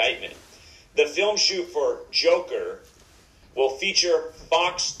president's indictment. The film shoot for Joker will feature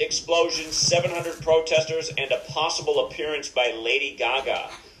Fox explosions, 700 protesters, and a possible appearance by Lady Gaga,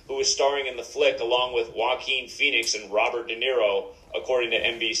 who is starring in the flick along with Joaquin Phoenix and Robert De Niro, according to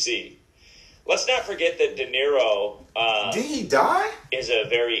NBC. Let's not forget that De Niro Did he die? is a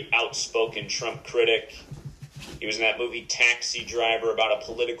very outspoken Trump critic. He was in that movie Taxi Driver about a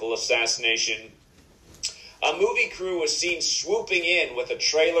political assassination. A movie crew was seen swooping in with a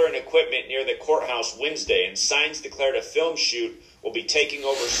trailer and equipment near the courthouse Wednesday, and signs declared a film shoot will be taking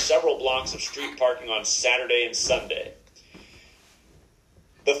over several blocks of street parking on Saturday and Sunday.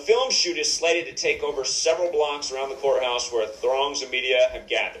 The film shoot is slated to take over several blocks around the courthouse where throngs of media have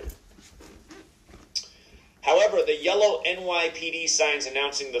gathered. However, the yellow NYPD signs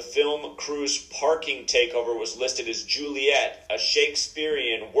announcing the film crew's parking takeover was listed as Juliet, a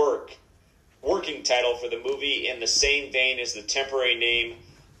Shakespearean working title for the movie in the same vein as the temporary name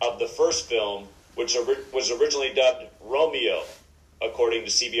of the first film, which was originally dubbed Romeo, according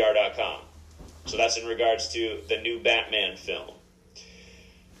to CBR.com. So that's in regards to the new Batman film.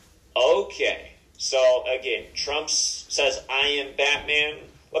 Okay, so again, Trump says, I am Batman.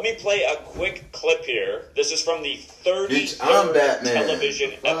 Let me play a quick clip here. This is from the 33rd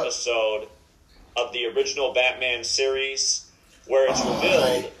television episode of the original Batman series, where it's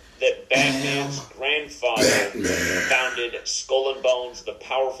revealed that Batman's grandfather founded Skull and Bones, the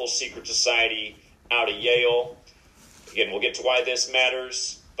powerful secret society out of Yale. Again, we'll get to why this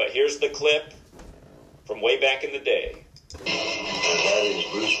matters, but here's the clip from way back in the day. And that is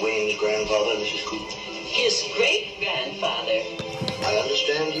Bruce Wayne's grandfather, Mrs. Cooper. His great-grandfather. I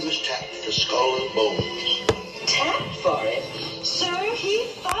understand he was tapped for Skull and Bones. Tapped for it? Sir, he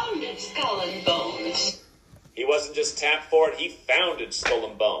founded Skull and Bones. He wasn't just tapped for it, he founded Skull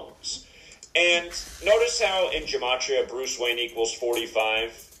and Bones. And notice how in Gematria Bruce Wayne equals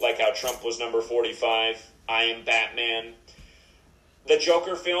 45, like how Trump was number 45, I am Batman. The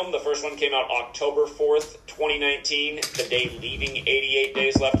Joker film, the first one came out October 4th, 2019, the day leaving 88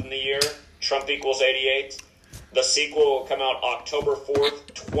 days left in the year. Trump equals 88. The sequel will come out October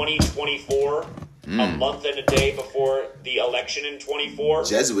 4th, 2024, a month and a day before the election in 24.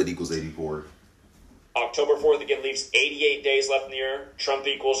 Jesuit equals 84. October 4th again leaves 88 days left in the year. Trump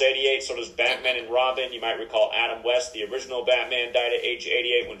equals 88, so does Batman and Robin. You might recall Adam West, the original Batman, died at age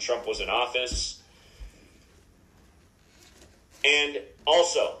 88 when Trump was in office. And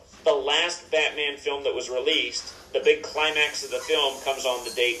also, the last Batman film that was released, the big climax of the film comes on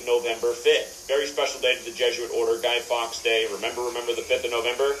the date November 5th. Very special day to the Jesuit Order, Guy Fawkes Day. Remember the 5th of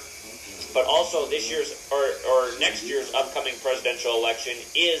November? But also this year's, or next year's upcoming presidential election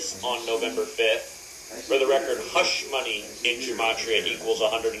is on November 5th. For the record, hush money in Gematria equals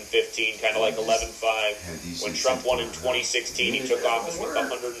 115, kind of like 11.5. When Trump won in 2016, he took office with the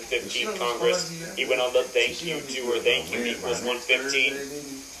 115th Congress. He went on the thank you tour, thank you equals 115.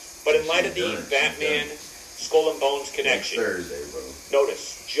 But in light of the Batman Skull and Bones connection,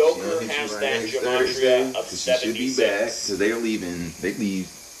 notice, Joker has that Gematria of 76. Because they're leaving, they leave.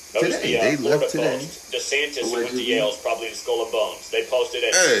 Notice Today. the They left Florida today. Post. DeSantis, who went to Yale, is probably in Skull and Bones. They posted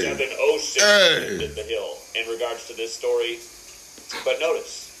at 7:06 at the Hill in regards to this story. But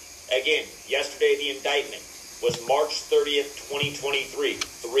notice, again, yesterday the indictment was March 30th, 2023.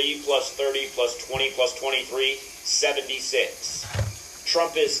 3 plus 30 plus 20 plus 23, 76.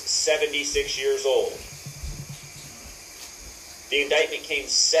 Trump is 76 years old. The indictment came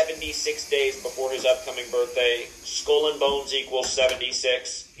 76 days before his upcoming birthday. Skull and Bones equals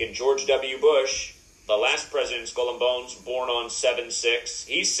 76. In George W. Bush, the last president, Skull and Bones, born on 7/6.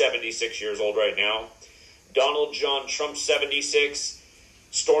 He's 76 years old right now. Donald John Trump, 76.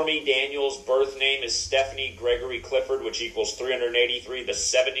 Stormy Daniels' birth name is Stephanie Gregory Clifford, which equals 383, the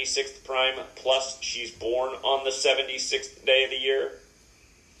 76th prime, plus she's born on the 76th day of the year.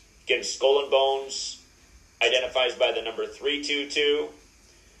 Again, Skull and Bones identifies by the number 322.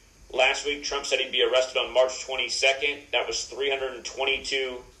 Last week, Trump said he'd be arrested on March 22nd. That was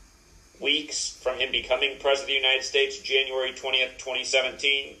 322 weeks from him becoming President of the United States, January 20th,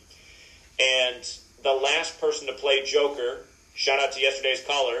 2017. And the last person to play Joker, shout out to yesterday's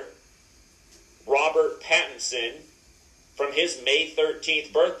caller, Robert Pattinson, from his May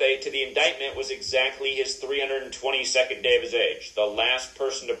 13th birthday to the indictment was exactly his 322nd day of his age. The last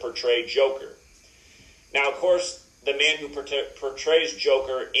person to portray Joker. Now, of course, the man who portrays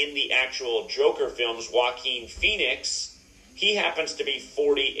Joker in the actual Joker films, Joaquin Phoenix, he happens to be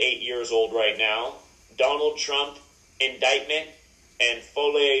 48 years old right now. Donald Trump, indictment, and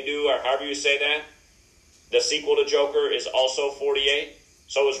Folie à Deux, or however you say that, the sequel to Joker is also 48.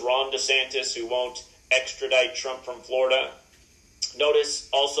 So is Ron DeSantis, who won't extradite Trump from Florida. Notice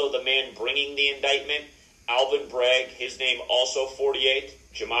also the man bringing the indictment, Alvin Bragg, his name also 48.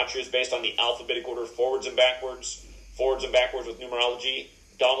 Gematria is based on the alphabetic order forwards and backwards with numerology.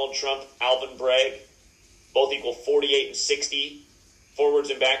 Donald Trump, Alvin Bragg, both equal 48 and 60, forwards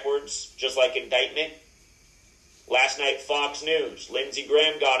and backwards, just like indictment. Last night, Fox News, Lindsey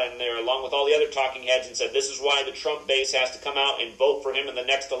Graham got in there along with all the other talking heads and said this is why the Trump base has to come out and vote for him in the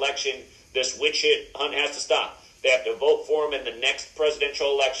next election. This witch hunt has to stop. They have to vote for him in the next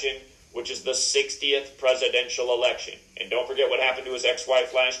presidential election, which is the 60th presidential election. And don't forget what happened to his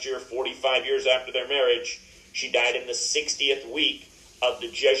ex-wife last year, 45 years after their marriage. She died in the 60th week of the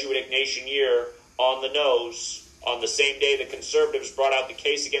Jesuitic Nation year on the nose, on the same day the conservatives brought out the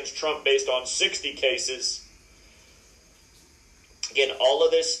case against Trump based on 60 cases. Again, all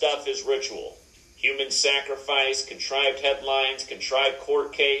of this stuff is ritual. Human sacrifice, contrived headlines, contrived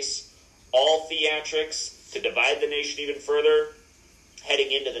court case, all theatrics to divide the nation even further,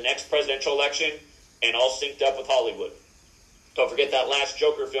 heading into the next presidential election, and all synced up with Hollywood. Don't forget that last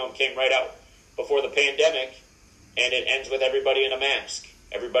Joker film came right out before the pandemic, and it ends with everybody in a mask.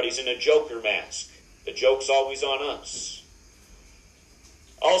 Everybody's in a Joker mask. The joke's always on us.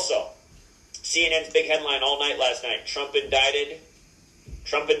 Also, CNN's big headline all night last night, Trump indicted,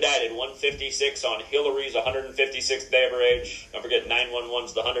 Trump indicted 156 on Hillary's 156th day of her age. Don't forget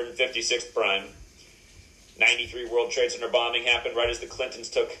 911's the 156th prime. 93 World Trade Center bombing happened right as the Clintons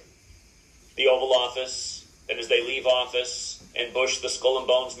took the Oval Office. Then as they leave office and Bush, the Skull and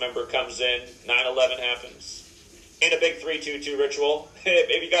Bones member, comes in, 9/11 happens. In a big 3-2-2 ritual.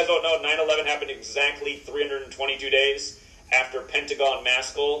 If you guys don't know, 9/11 happened exactly 322 days after Pentagon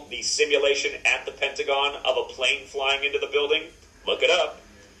Maskell, the simulation at the Pentagon of a plane flying into the building. Look it up.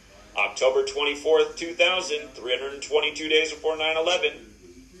 October 24th, 2000, 322 days before 9/11.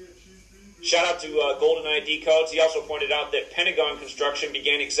 Shout out to Golden ID Codes. He also pointed out that Pentagon construction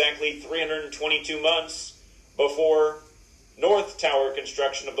began exactly 322 months before North Tower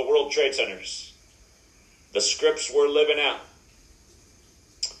construction of the World Trade Centers. The scripts were living out.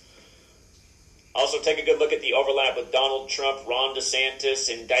 Also, take a good look at the overlap with Donald Trump, Ron DeSantis,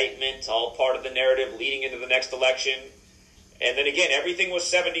 indictment, all part of the narrative leading into the next election. And then again, everything was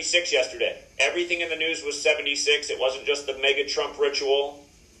 76 yesterday. Everything in the news was 76. It wasn't just the mega Trump ritual.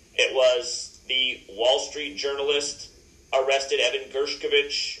 It was the Wall Street journalist arrested Evan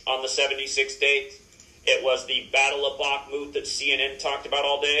Gershkovich on the 76th date. It was the Battle of Bakhmut that CNN talked about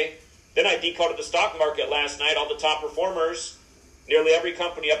all day. Then I decoded the stock market last night, all the top performers. Nearly every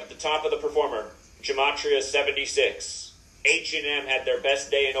company up at the top of the performer. Gematria 76. H&M had their best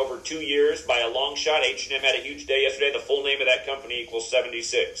day in over 2 years by a long shot. H&M had a huge day yesterday. The full name of that company equals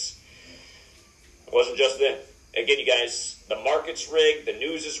 76. It wasn't just them. Again, you guys, the market's rigged, the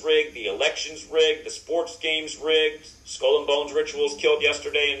news is rigged, the election's rigged, the sports game's rigged. Skull and Bones rituals killed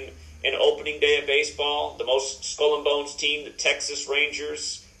yesterday in opening day of baseball. The most Skull and Bones team, the Texas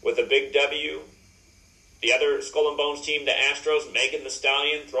Rangers, with a big W. The other Skull and Bones team, the Astros, Megan the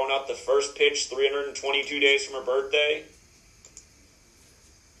Stallion, throwing out the first pitch 322 days from her birthday.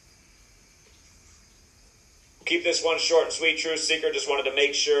 Keep this one short and sweet, Truth Seeker. Just wanted to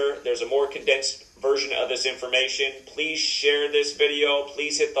make sure there's a more condensed version of this information. Please share this video.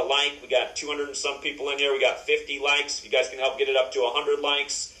 Please hit the like. We got 200 and some people in here. We got 50 likes. If you guys can help get it up to 100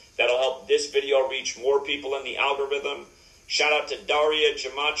 likes, that'll help this video reach more people in the algorithm. Shout out to Daria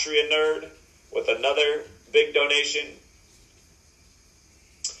Gematria Nerd with another big donation.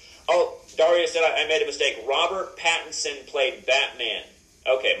 Oh, Daria said I made a mistake. Robert Pattinson played Batman.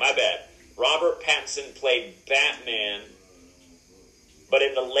 Okay, my bad. Robert Pattinson played Batman, but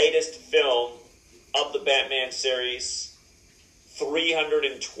in the latest film of the Batman series,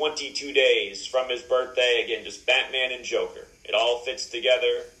 322 days from his birthday. Again, just Batman and Joker. It all fits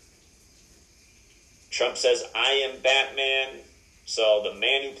together. Trump says, I am Batman. So the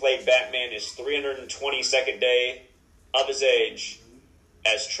man who played Batman is 322nd day of his age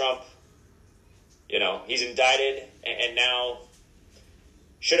as Trump, he's indicted and now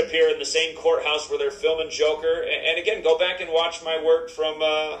should appear in the same courthouse where they're filming Joker. And again, go back and watch my work from,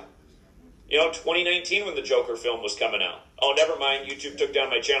 2019 when the Joker film was coming out. Oh, never mind. YouTube took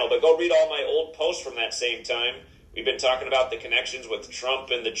down my channel. But go read all my old posts from that same time. We've been talking about the connections with Trump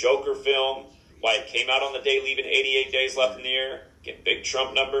and the Joker film, why it came out on the day, leaving 88 days left in the year. Again, big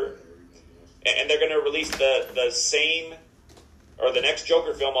Trump number. And they're going to release the same, or the next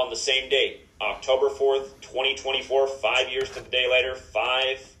Joker film on the same date. October 4th, 2024, 5 years to the day later,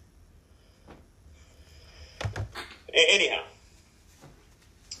 5. Anyhow,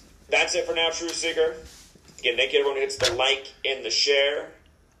 that's it for now, Truth Seeker. Again, thank you everyone who hits the like and the share.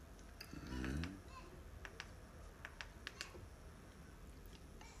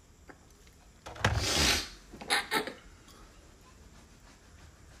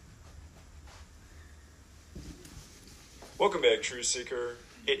 Welcome back, Truth Seeker.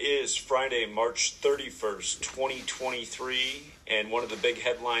 It is Friday, March 31st, 2023, and one of the big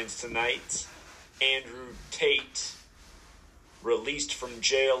headlines tonight, Andrew Tate released from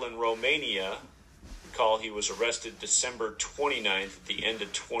jail in Romania. Recall he was arrested December 29th at the end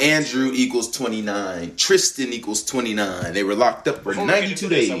of 20. Andrew equals 29. Tristan equals 29. They were locked up for 92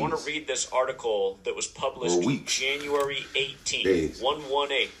 days. I want to read this article that was published January 18th,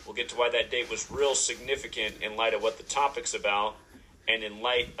 118. We'll get to why that date was real significant in light of what the topic's about. And in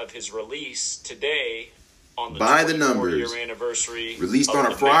light of his release today on the 24-year anniversary, released on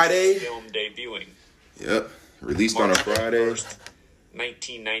a Friday, film debuting. Yep, released on a Friday,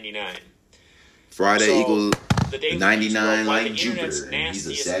 1999. Friday equals 99 like Jupiter. And he's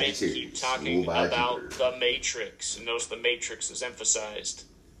a Sagittarius. Keep talking about the Matrix, and notice the Matrix is emphasized.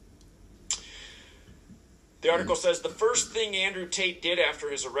 The article says the first thing Andrew Tate did after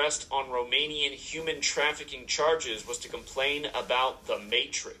his arrest on Romanian human trafficking charges was to complain about the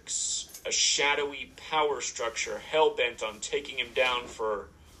Matrix, a shadowy power structure hell-bent on taking him down for,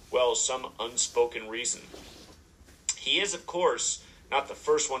 well, some unspoken reason. He is, of course, not the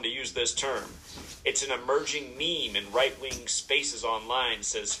first one to use this term. It's an emerging meme in right-wing spaces online,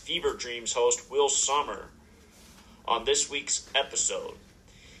 says Fever Dreams host Will Sommer on this week's episode.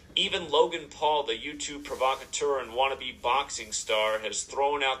 Even Logan Paul, the YouTube provocateur and wannabe boxing star, has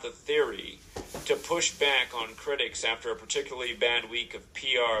thrown out the theory to push back on critics after a particularly bad week of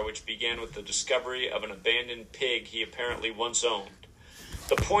PR, which began with the discovery of an abandoned pig he apparently once owned.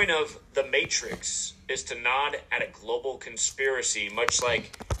 The point of The Matrix is to nod at a global conspiracy, much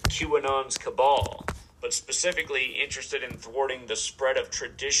like QAnon's cabal, but specifically interested in thwarting the spread of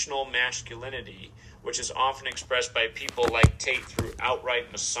traditional masculinity, which is often expressed by people like Tate through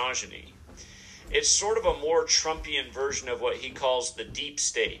outright misogyny. It's sort of a more Trumpian version of what he calls the deep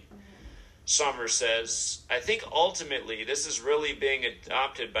state. Sommer says, I think ultimately this is really being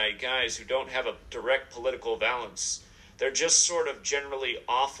adopted by guys who don't have a direct political valence. They're just sort of generally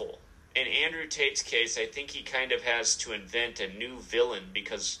awful. In Andrew Tate's case, I think he kind of has to invent a new villain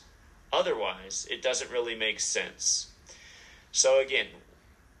because otherwise it doesn't really make sense. So again,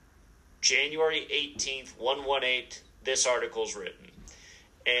 January 18th, 118, this article's written.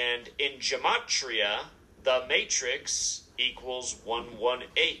 And in Gematria, the matrix equals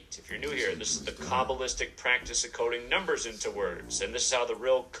 118. If you're new here, this is the Kabbalistic practice of coding numbers into words. And this is how the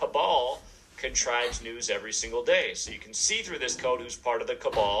real Cabal contrives news every single day. So you can see through this code who's part of the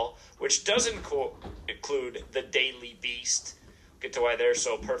Cabal, which doesn't include the Daily Beast. Get to why they're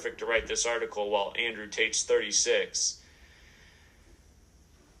so perfect to write this article while Andrew Tate's 36.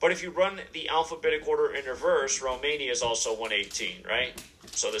 But if you run the alphabetic order in reverse, Romania is also 118, right?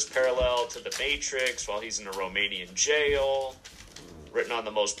 So this parallel to the Matrix while he's in a Romanian jail, written on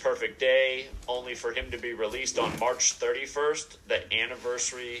the most perfect day, only for him to be released on March 31st, the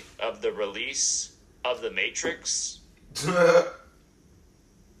anniversary of the release of the Matrix.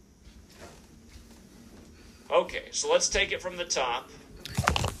 Okay, so let's take it from the top.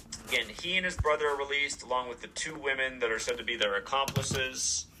 Again, he and his brother are released along with the two women that are said to be their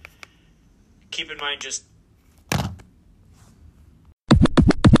accomplices. Keep in mind, just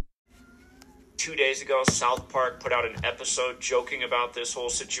 2 days ago, South Park put out an episode joking about this whole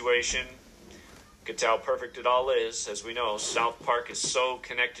situation. You can tell how perfect it all is. As we know, South Park is so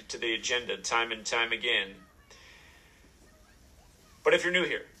connected to the agenda time and time again. But if you're new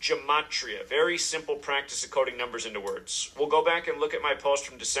here, Gematria, very simple practice of coding numbers into words. We'll go back and look at my post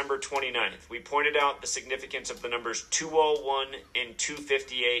from December 29th. We pointed out the significance of the numbers 201 and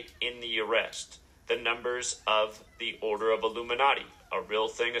 258 in the arrest. The numbers of the Order of Illuminati, a real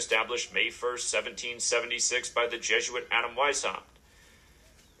thing established May 1st, 1776 by the Jesuit Adam Weishaupt.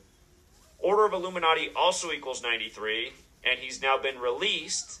 Order of Illuminati also equals 93, and he's now been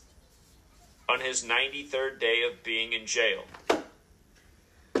released on his 93rd day of being in jail.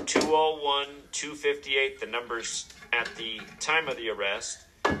 201, 258, the numbers at the time of the arrest.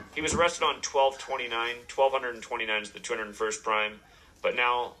 He was arrested on 1229. 1229 is the 201st prime, but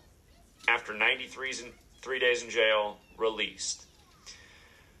now, after 3 days in jail, released.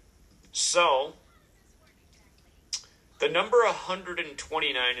 So, the number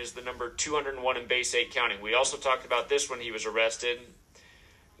 129 is the number 201 in base 8 counting. We also talked about this when he was arrested.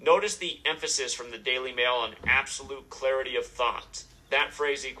 Notice the emphasis from the Daily Mail on absolute clarity of thought. That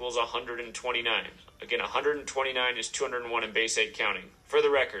phrase equals 129. Again, 129 is 201 in base 8 counting. For the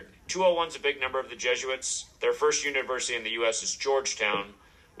record, 201 is a big number of the Jesuits. Their first university in the U.S. is Georgetown,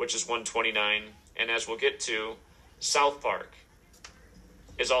 which is 129. And as we'll get to, South Park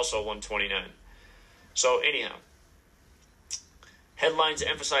is also 129. So anyhow, headlines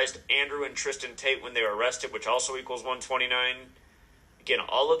emphasized Andrew and Tristan Tate when they were arrested, which also equals 129. Again,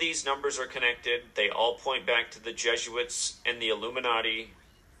 all of these numbers are connected. They all point back to the Jesuits and the Illuminati,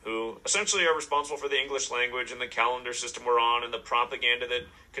 who essentially are responsible for the English language and the calendar system we're on and the propaganda that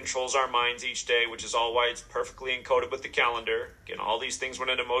controls our minds each day, which is all why it's perfectly encoded with the calendar. Again, all these things went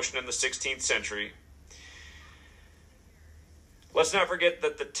into motion in the 16th century. Let's not forget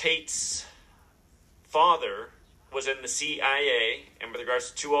that the Tate's father was in the CIA, and with regards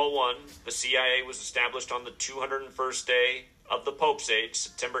to 201, the CIA was established on the 201st day of the Pope's age,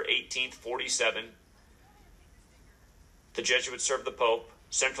 September 18th, 47. The Jesuits served the Pope.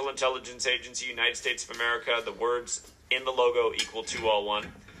 Central Intelligence Agency, United States of America, the words in the logo equal 201.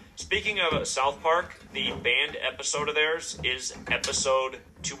 Speaking of South Park, the banned episode of theirs is episode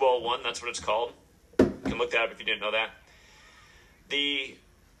 201. That's what it's called. You can look that up if you didn't know that. The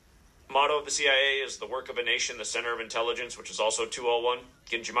motto of the CIA is the work of a nation, the center of intelligence, which is also 201.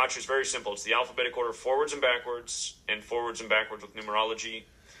 Again, Gematria is very simple. It's the alphabetic order forwards and backwards with numerology.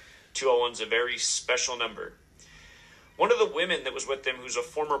 201 is a very special number. One of the women that was with them, who's a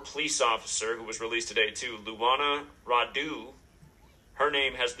former police officer who was released today too, Luana Radu, Her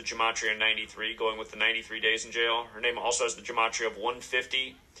name has the gematria 93, going with the 93 days in jail. Her name also has the gematria of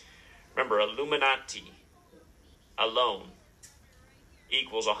 150. Remember, Illuminati alone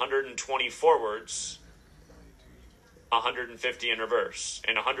equals 120 forwards, 150 in reverse.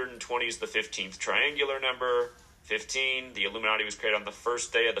 And 120 is the 15th triangular number. 15, the Illuminati was created on the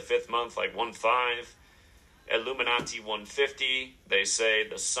first day of the 5th month, like 1-5. Illuminati 150, they say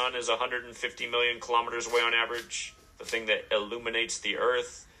the sun is 150 million kilometers away on average. The thing that illuminates the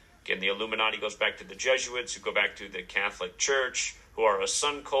earth. Again, the Illuminati goes back to the Jesuits, who go back to the Catholic Church, who are a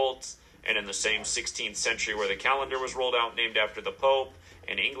sun cult. And in the same 16th century where the calendar was rolled out, named after the Pope,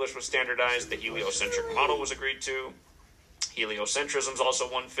 and English was standardized, the heliocentric model was agreed to. Heliocentrism is also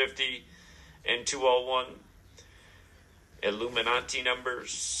 150 and 201. Illuminati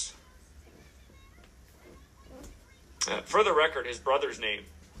numbers. For the record, his brother's name,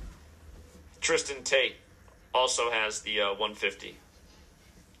 Tristan Tate, also has the 150.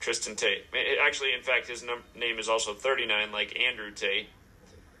 Tristan Tate. Actually, in fact, his name is also 39, like Andrew Tate.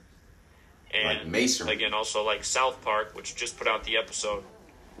 And like Mason. Again, also like South Park, which just put out the episode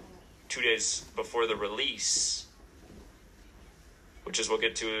 2 days before the release, which is we'll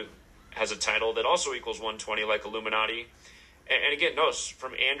get to, has a title that also equals 120, like Illuminati. And again, notice,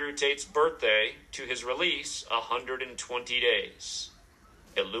 from Andrew Tate's birthday to his release, 120 days.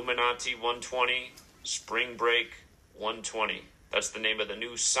 Illuminati 120, Spring Break 120. That's the name of the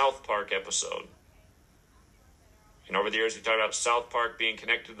new South Park episode. And over the years, we talked about South Park being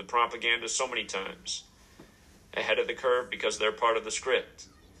connected to the propaganda so many times. Ahead of the curve because they're part of the script.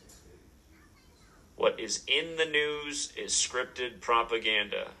 What is in the news is scripted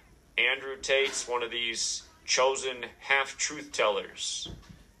propaganda. Andrew Tate's one of these chosen half-truth tellers.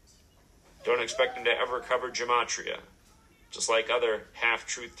 Don't expect him to ever cover gematria. Just like other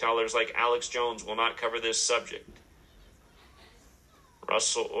half-truth tellers like Alex Jones will not cover this subject.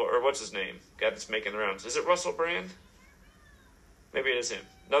 Russell, or what's his name? Guy that's making the rounds. Is it Russell Brand? Maybe it is him.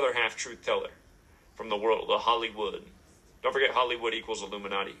 Another half-truth teller from the world of Hollywood. Don't forget, Hollywood equals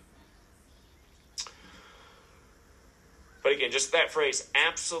Illuminati. But again, just that phrase,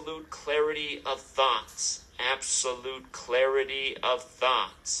 absolute clarity of thoughts. Absolute clarity of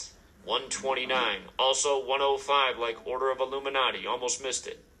thoughts. 129. Also 105, like Order of Illuminati. Almost missed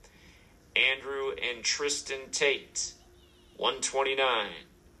it. Andrew and Tristan Tate. 129.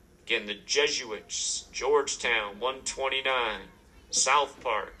 Again, the Jesuits. Georgetown. 129. South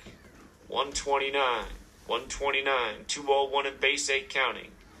Park. 129. 129. 201 in base 8 counting.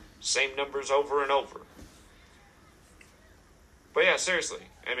 Same numbers over and over. But yeah, seriously,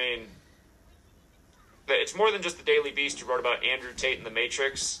 I mean, it's more than just the Daily Beast who wrote about Andrew Tate and the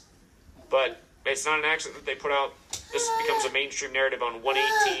Matrix, but it's not an accident that they put out, this becomes a mainstream narrative on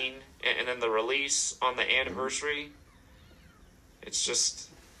 118, and then the release on the anniversary. It's just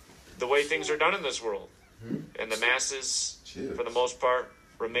the way things are done in this world. And the masses, for the most part,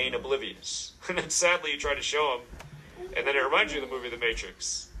 remain oblivious. And then sadly you try to show them, and then it reminds you of the movie The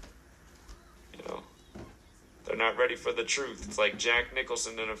Matrix. You know? They're not ready for the truth. It's like Jack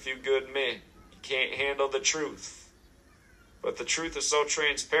Nicholson and A Few Good Men. You can't handle the truth. But the truth is so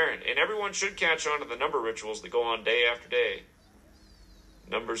transparent. And everyone should catch on to the number rituals that go on day after day.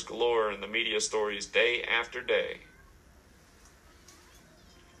 Numbers galore in the media stories day after day.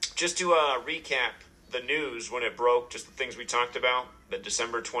 Just to recap the news when it broke, just the things we talked about, the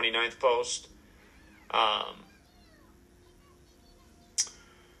December 29th post.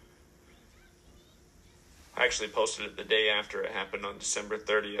 I actually posted it the day after it happened on December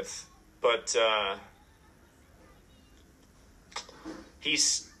 30th. But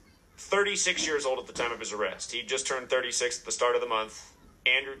he's 36 years old at the time of his arrest. He just turned 36 at the start of the month.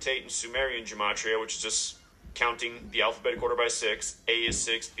 Andrew Tate in Sumerian gematria, which is just counting the alphabetic order by 6. A is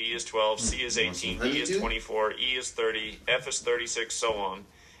 6, B is 12, C is 18, D is 24, E is 30, F is 36, so on.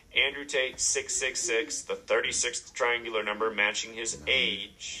 Andrew Tate, 666, the 36th triangular number matching his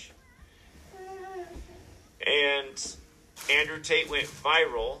age. And Andrew Tate went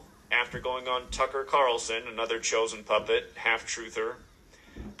viral after going on Tucker Carlson, another chosen puppet, half-truther.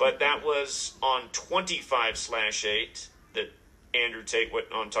 But that was on 25/8 that Andrew Tate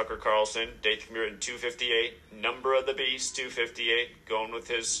went on Tucker Carlson. Date can be written 258. Number of the beast, 258. Going with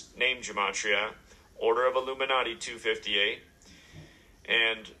his name gematria. Order of Illuminati, 258.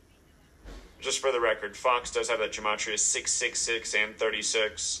 And just for the record, Fox does have that gematria 666 and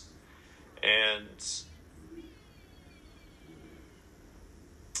 36. And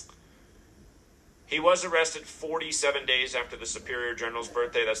he was arrested 47 days after the Superior General's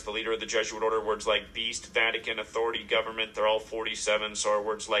birthday. That's the leader of the Jesuit order. Words like beast, Vatican, authority, government, they're all 47. So are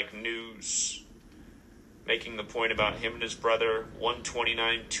words like news, making the point about him and his brother,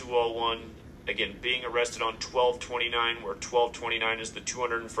 129-201, again, being arrested on 12/29, where 12/29 is the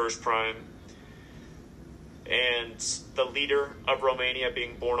 201st prime. And the leader of Romania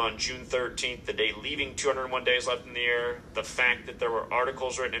being born on June 13th, the day leaving 201 days left in the year. The fact that there were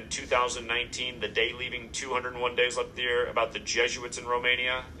articles written in 2019, the day leaving 201 days left in the year, about the Jesuits in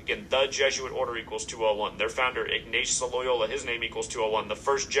Romania. Again, the Jesuit order equals 201. Their founder, Ignatius of Loyola, his name equals 201. The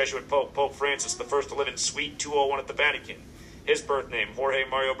first Jesuit Pope, Pope Francis, the first to live in Suite 201 at the Vatican. His birth name, Jorge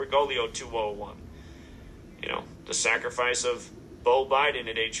Mario Bergoglio, 201. You know, the sacrifice of Beau Biden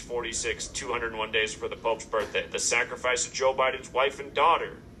at age 46, 201 days for the Pope's birthday. The sacrifice of Joe Biden's wife and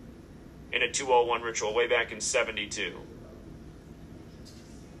daughter in a 201 ritual way back in 72.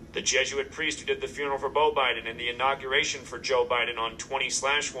 The Jesuit priest who did the funeral for Beau Biden and the inauguration for Joe Biden on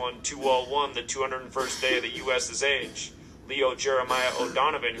 20/1/201, the 201st day of the U.S.'s age. Leo Jeremiah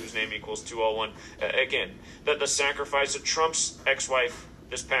O'Donovan, whose name equals 201. Again, the sacrifice of Trump's ex-wife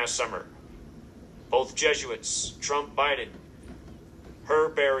this past summer. Both Jesuits, Trump, Biden. Her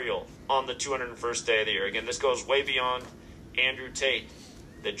burial on the 201st day of the year. Again, this goes way beyond Andrew Tate.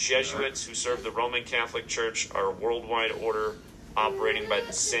 The Jesuits who serve the Roman Catholic Church are a worldwide order operating by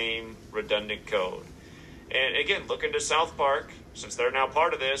the same redundant code. And again, look into South Park, since they're now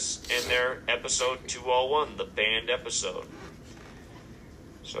part of this, in their episode 201, the banned episode.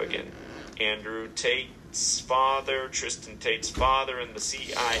 So again, Andrew Tate's father, Tristan Tate's father, and the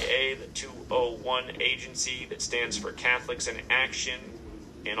CIA, the 201 agency that stands for Catholics in Action,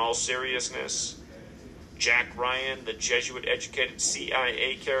 in all seriousness. Jack Ryan, the Jesuit-educated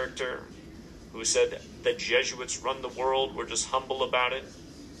CIA character, who said the Jesuits run the world, we're just humble about it.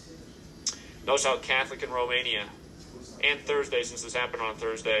 Notice how Catholic in Romania, and Thursday, since this happened on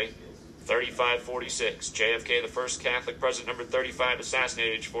Thursday, 35-46. JFK, the first Catholic president, number 35,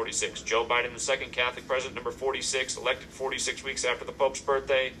 assassinated age 46. Joe Biden, the second Catholic president, number 46, elected 46 weeks after the Pope's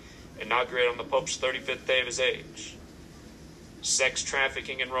birthday, inaugurated on the Pope's 35th day of his age. Sex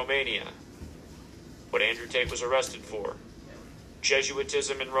trafficking in Romania, what Andrew Tate was arrested for.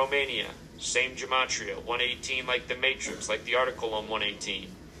 Jesuitism in Romania, same gematria, 118 like the Matrix, like the article on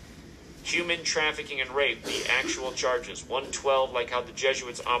 118. Human trafficking and rape, the actual charges, 112 like how the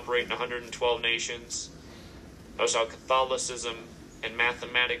Jesuits operate in 112 nations. Notice how Catholicism and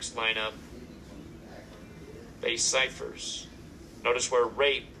mathematics line up. Base ciphers. Notice where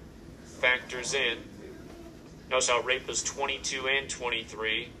rape factors in. Notice how rape was 22 and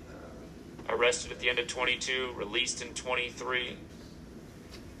 23. Arrested at the end of 22, released in 23.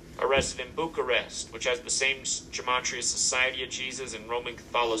 Arrested in Bucharest, which has the same gematria as Society of Jesus and Roman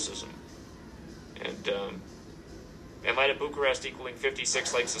Catholicism. And in light of Bucharest equaling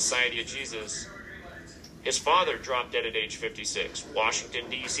 56 like Society of Jesus, his father dropped dead at age 56. Washington,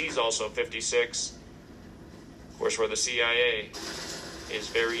 D.C. is also 56. Of course, where the CIA is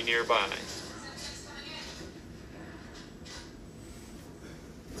very nearby.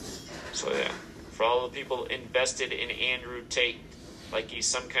 So yeah, for all the people invested in Andrew Tate, like he's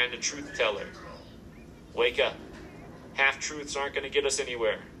some kind of truth teller, wake up. Half-truths aren't going to get us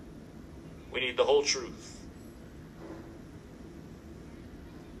anywhere. We need the whole truth.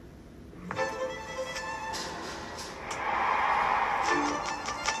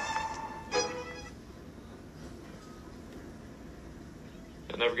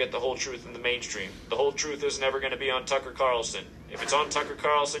 You'll never get the whole truth in the mainstream. The whole truth is never going to be on Tucker Carlson. If it's on Tucker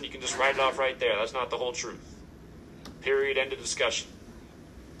Carlson, you can just write it off right there. That's not the whole truth. Period. End of discussion.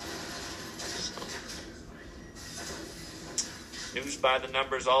 News by the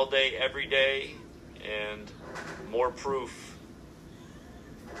numbers all day, every day, and more proof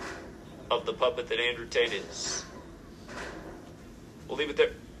of the puppet that Andrew Tate is. We'll leave it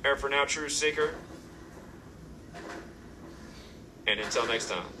there for now, Truth Seeker. And until next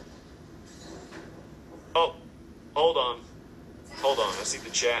time. Oh, hold on. I see the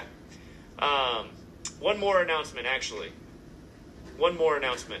chat. One more announcement, actually. One more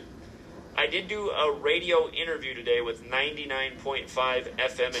announcement. I did do a radio interview today with 99.5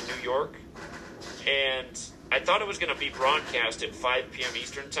 FM in New York, and I thought it was going to be broadcast at 5 p.m.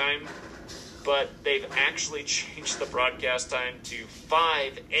 Eastern Time, but they've actually changed the broadcast time to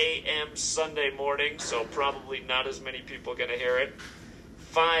 5 a.m. Sunday morning, so probably not as many people going to hear it.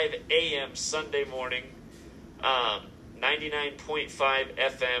 5 a.m. Sunday morning, 99.5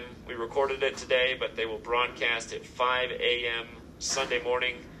 FM. We recorded it today, but they will broadcast at 5 a.m. Sunday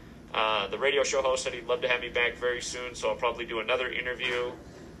morning. The radio show host said he'd love to have me back very soon, so I'll probably do another interview.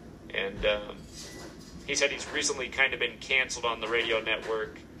 And he said he's recently kind of been canceled on the radio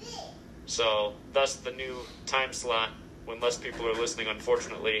network. So, thus the new time slot when less people are listening,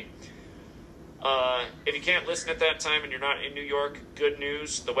 unfortunately. If you can't listen at that time and you're not in New York, good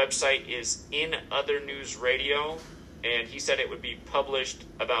news. The website is In Other News Radio, and he said it would be published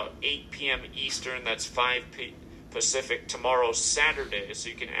about 8 p.m. Eastern. That's 5 p. Pacific tomorrow, Saturday. So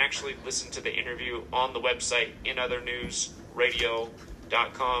you can actually listen to the interview on the website,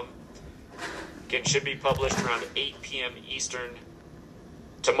 inothernewsradio.com. Again, should be published around 8 p.m. Eastern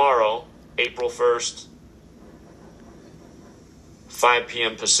tomorrow, April 1st, 5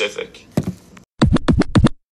 p.m. Pacific.